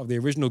released as part of the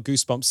original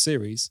Goosebumps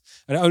series,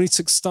 and it only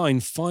took Stein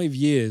 5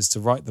 years to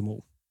write them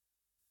all.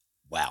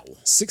 Wow.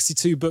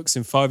 62 books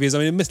in 5 years. I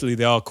mean, admittedly,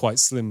 they are quite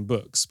slim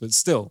books, but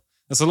still,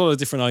 that's a lot of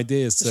different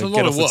ideas to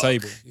get off the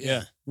table.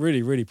 Yeah.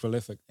 Really, really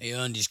prolific. He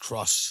earned his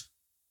crust.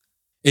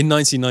 In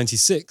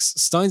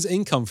 1996, Stein's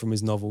income from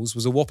his novels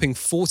was a whopping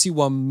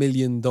 $41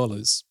 million.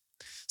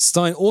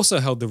 Stein also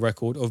held the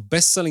record of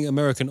best-selling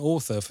American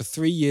author for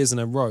 3 years in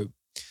a row.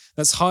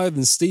 That's higher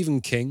than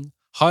Stephen King,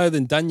 higher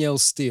than Danielle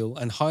Steele,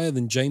 and higher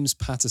than James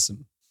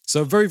Patterson.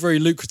 So very, very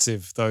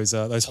lucrative, those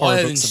horror books.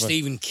 Higher than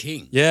Stephen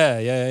King.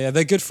 Yeah.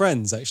 They're good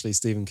friends, actually,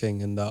 Stephen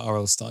King and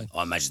R.L. Stein.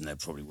 I imagine they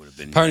probably would have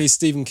been. Apparently,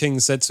 Stephen King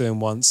said to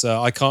him once,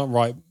 I can't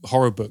write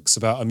horror books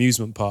about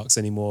amusement parks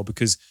anymore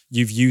because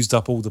you've used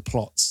up all the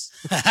plots.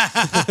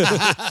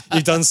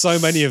 You've done so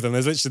many of them.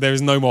 There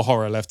is no more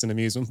horror left in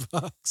amusement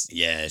parks.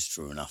 Yeah, it's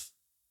true enough.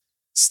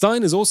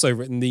 Stein has also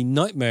written the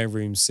Nightmare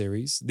Room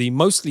series, the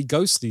Mostly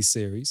Ghostly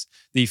series,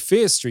 the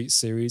Fear Street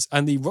series,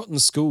 and the Rotten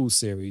School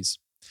series.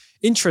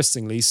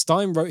 Interestingly,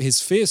 Stein wrote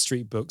his Fear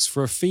Street books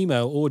for a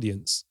female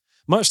audience.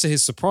 Much to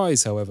his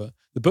surprise, however,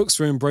 the books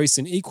were embraced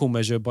in equal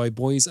measure by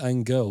boys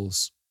and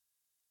girls.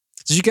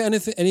 Did you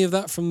get any of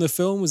that from the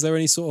film? Was there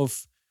any sort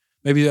of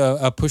maybe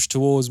a push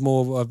towards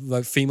more of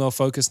like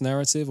female-focused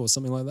narrative or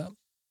something like that?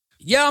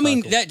 Yeah, I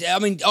mean,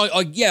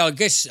 I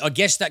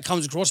guess that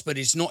comes across, but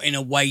it's not in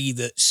a way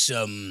that's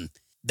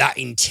that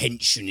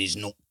intention is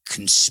not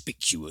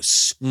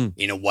conspicuous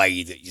in a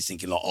way that you're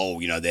thinking like, oh,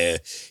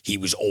 he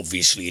was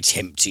obviously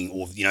attempting,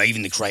 or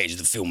even the creators of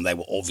the film, they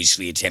were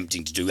obviously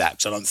attempting to do that,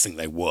 because I don't think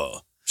they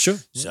were. Sure.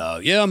 So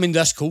yeah, I mean,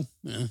 that's cool.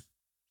 Yeah.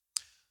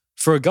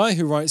 For a guy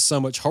who writes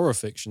so much horror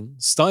fiction,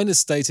 Stein has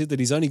stated that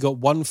he's only got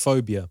one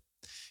phobia.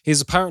 He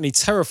is apparently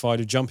terrified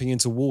of jumping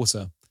into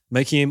water,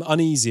 making him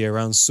uneasy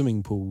around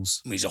swimming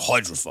pools. He's a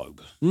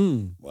hydrophobe.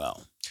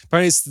 Wow.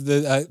 Apparently it's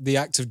the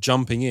act of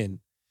jumping in.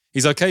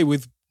 He's okay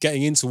with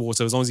getting into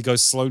water as long as he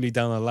goes slowly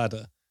down a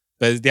ladder.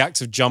 But the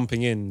act of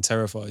jumping in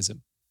terrifies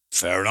him.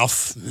 Fair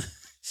enough.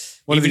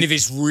 Even if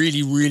it's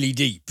really, really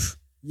deep.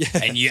 Yeah.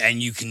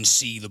 And you can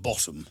see the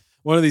bottom.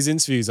 One of these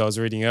interviews I was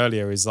reading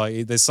earlier is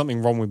like, there's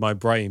something wrong with my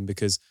brain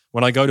because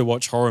when I go to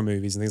watch horror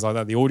movies and things like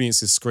that, the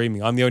audience is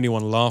screaming. I'm the only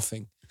one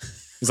laughing.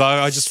 Because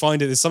I just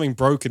find there's something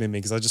broken in me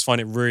because I just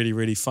find it really,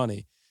 really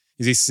funny.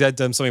 He said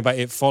something about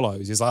It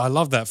Follows. He's like, I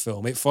love that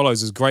film. It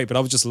Follows is great, but I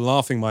was just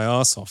laughing my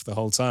ass off the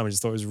whole time. I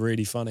just thought it was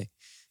really funny.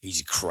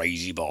 He's a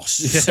crazy boss.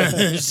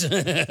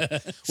 Yeah.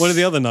 One of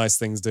the other nice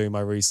things doing my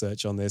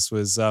research on this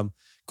was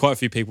quite a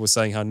few people were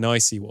saying how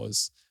nice he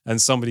was.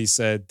 And somebody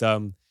said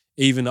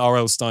even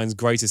R.L. Stein's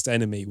greatest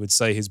enemy would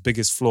say his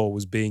biggest flaw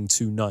was being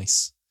too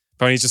nice.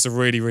 Apparently he's just a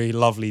really, really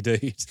lovely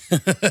dude.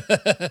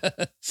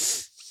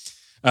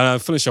 And I'll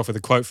finish off with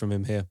a quote from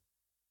him here.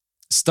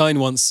 Stein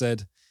once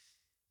said,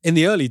 "In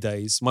the early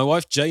days, my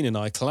wife Jane and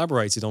I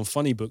collaborated on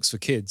funny books for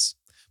kids,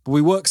 but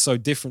we work so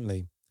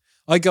differently.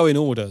 I go in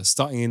order,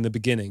 starting in the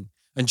beginning,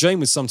 and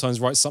Jane would sometimes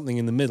write something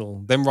in the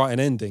middle, then write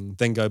an ending,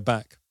 then go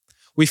back.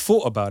 We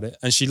fought about it,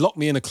 and she locked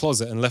me in a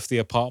closet and left the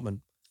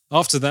apartment.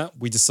 After that,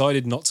 we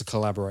decided not to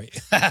collaborate."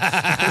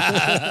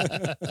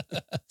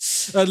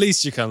 At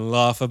least you can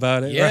laugh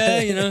about it, yeah,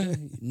 right?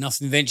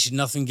 Nothing ventured,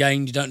 nothing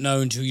gained. You don't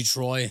know until you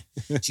try.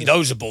 See,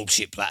 those are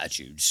bullshit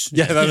platitudes.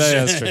 Yeah,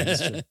 that's true.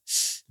 That's true.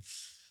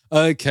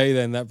 Okay,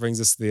 then that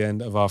brings us to the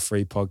end of our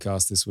free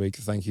podcast this week.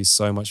 Thank you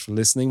so much for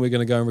listening. We're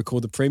going to go and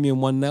record the premium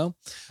one now.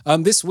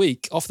 This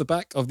week, off the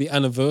back of the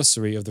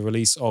anniversary of the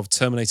release of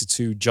Terminator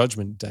 2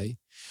 Judgment Day,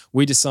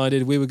 we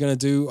decided we were going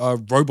to do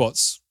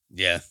robots.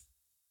 Yeah.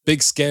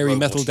 Big, scary Robot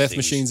metal death things.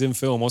 machines in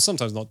film, or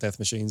sometimes not death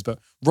machines, but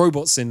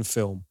robots in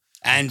film.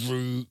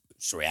 Andrew.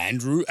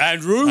 You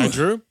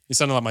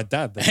sounded like my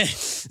dad then.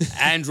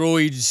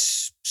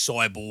 Androids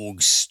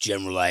cyborgs,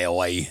 general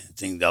AI. I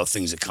think there are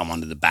things that come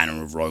under the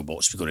banner of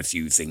robots. We've got a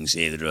few things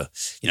here that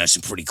are,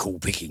 some pretty cool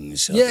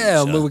pickings. I think,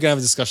 and we're going to have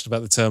a discussion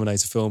about the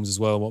Terminator films as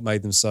well, what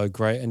made them so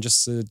great, and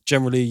just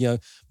generally,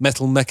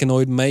 metal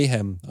mechanoid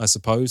mayhem, I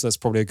suppose. That's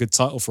probably a good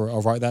title for it.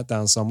 I'll write that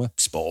down somewhere.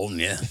 Spot on,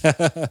 yeah.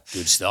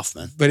 Good stuff,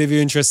 man. But if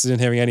you're interested in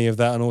hearing any of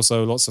that and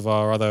also lots of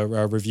our other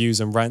reviews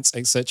and rants,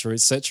 etc.,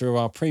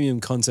 our premium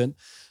content,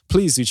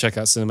 please do check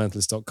out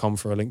cinementalist.com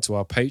for a link to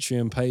our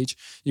Patreon page.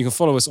 You can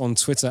follow us on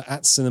Twitter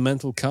at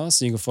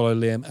Cinementalcast. You can follow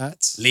Liam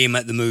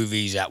at the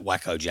movies at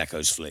Wacko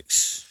Jacko's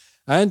Flicks.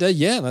 And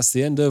that's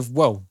the end of,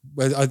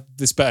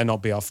 this better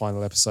not be our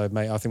final episode,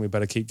 mate. I think we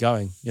better keep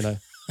going,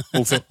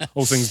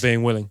 all things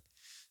being willing.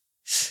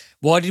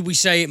 Why did we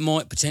say it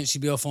might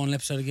potentially be our final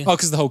episode again? Oh,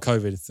 because the whole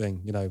COVID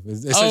thing,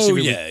 Essentially,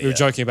 we were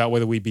joking about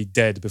whether we'd be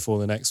dead before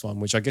the next one,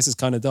 which I guess is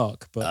kind of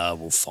dark. But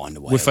we'll find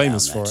a way. We're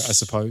famous for it, I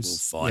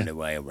suppose. We'll find a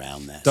way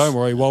around that. Don't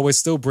worry, while we're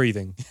still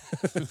breathing,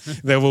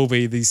 there will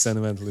be the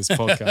Sentimentalist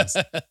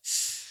podcast.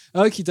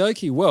 Okie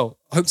dokie. Well,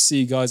 hope to see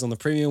you guys on the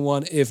premium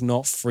one, if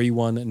not free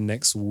one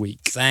next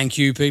week. Thank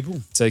you, people.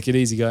 Take it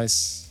easy,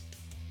 guys.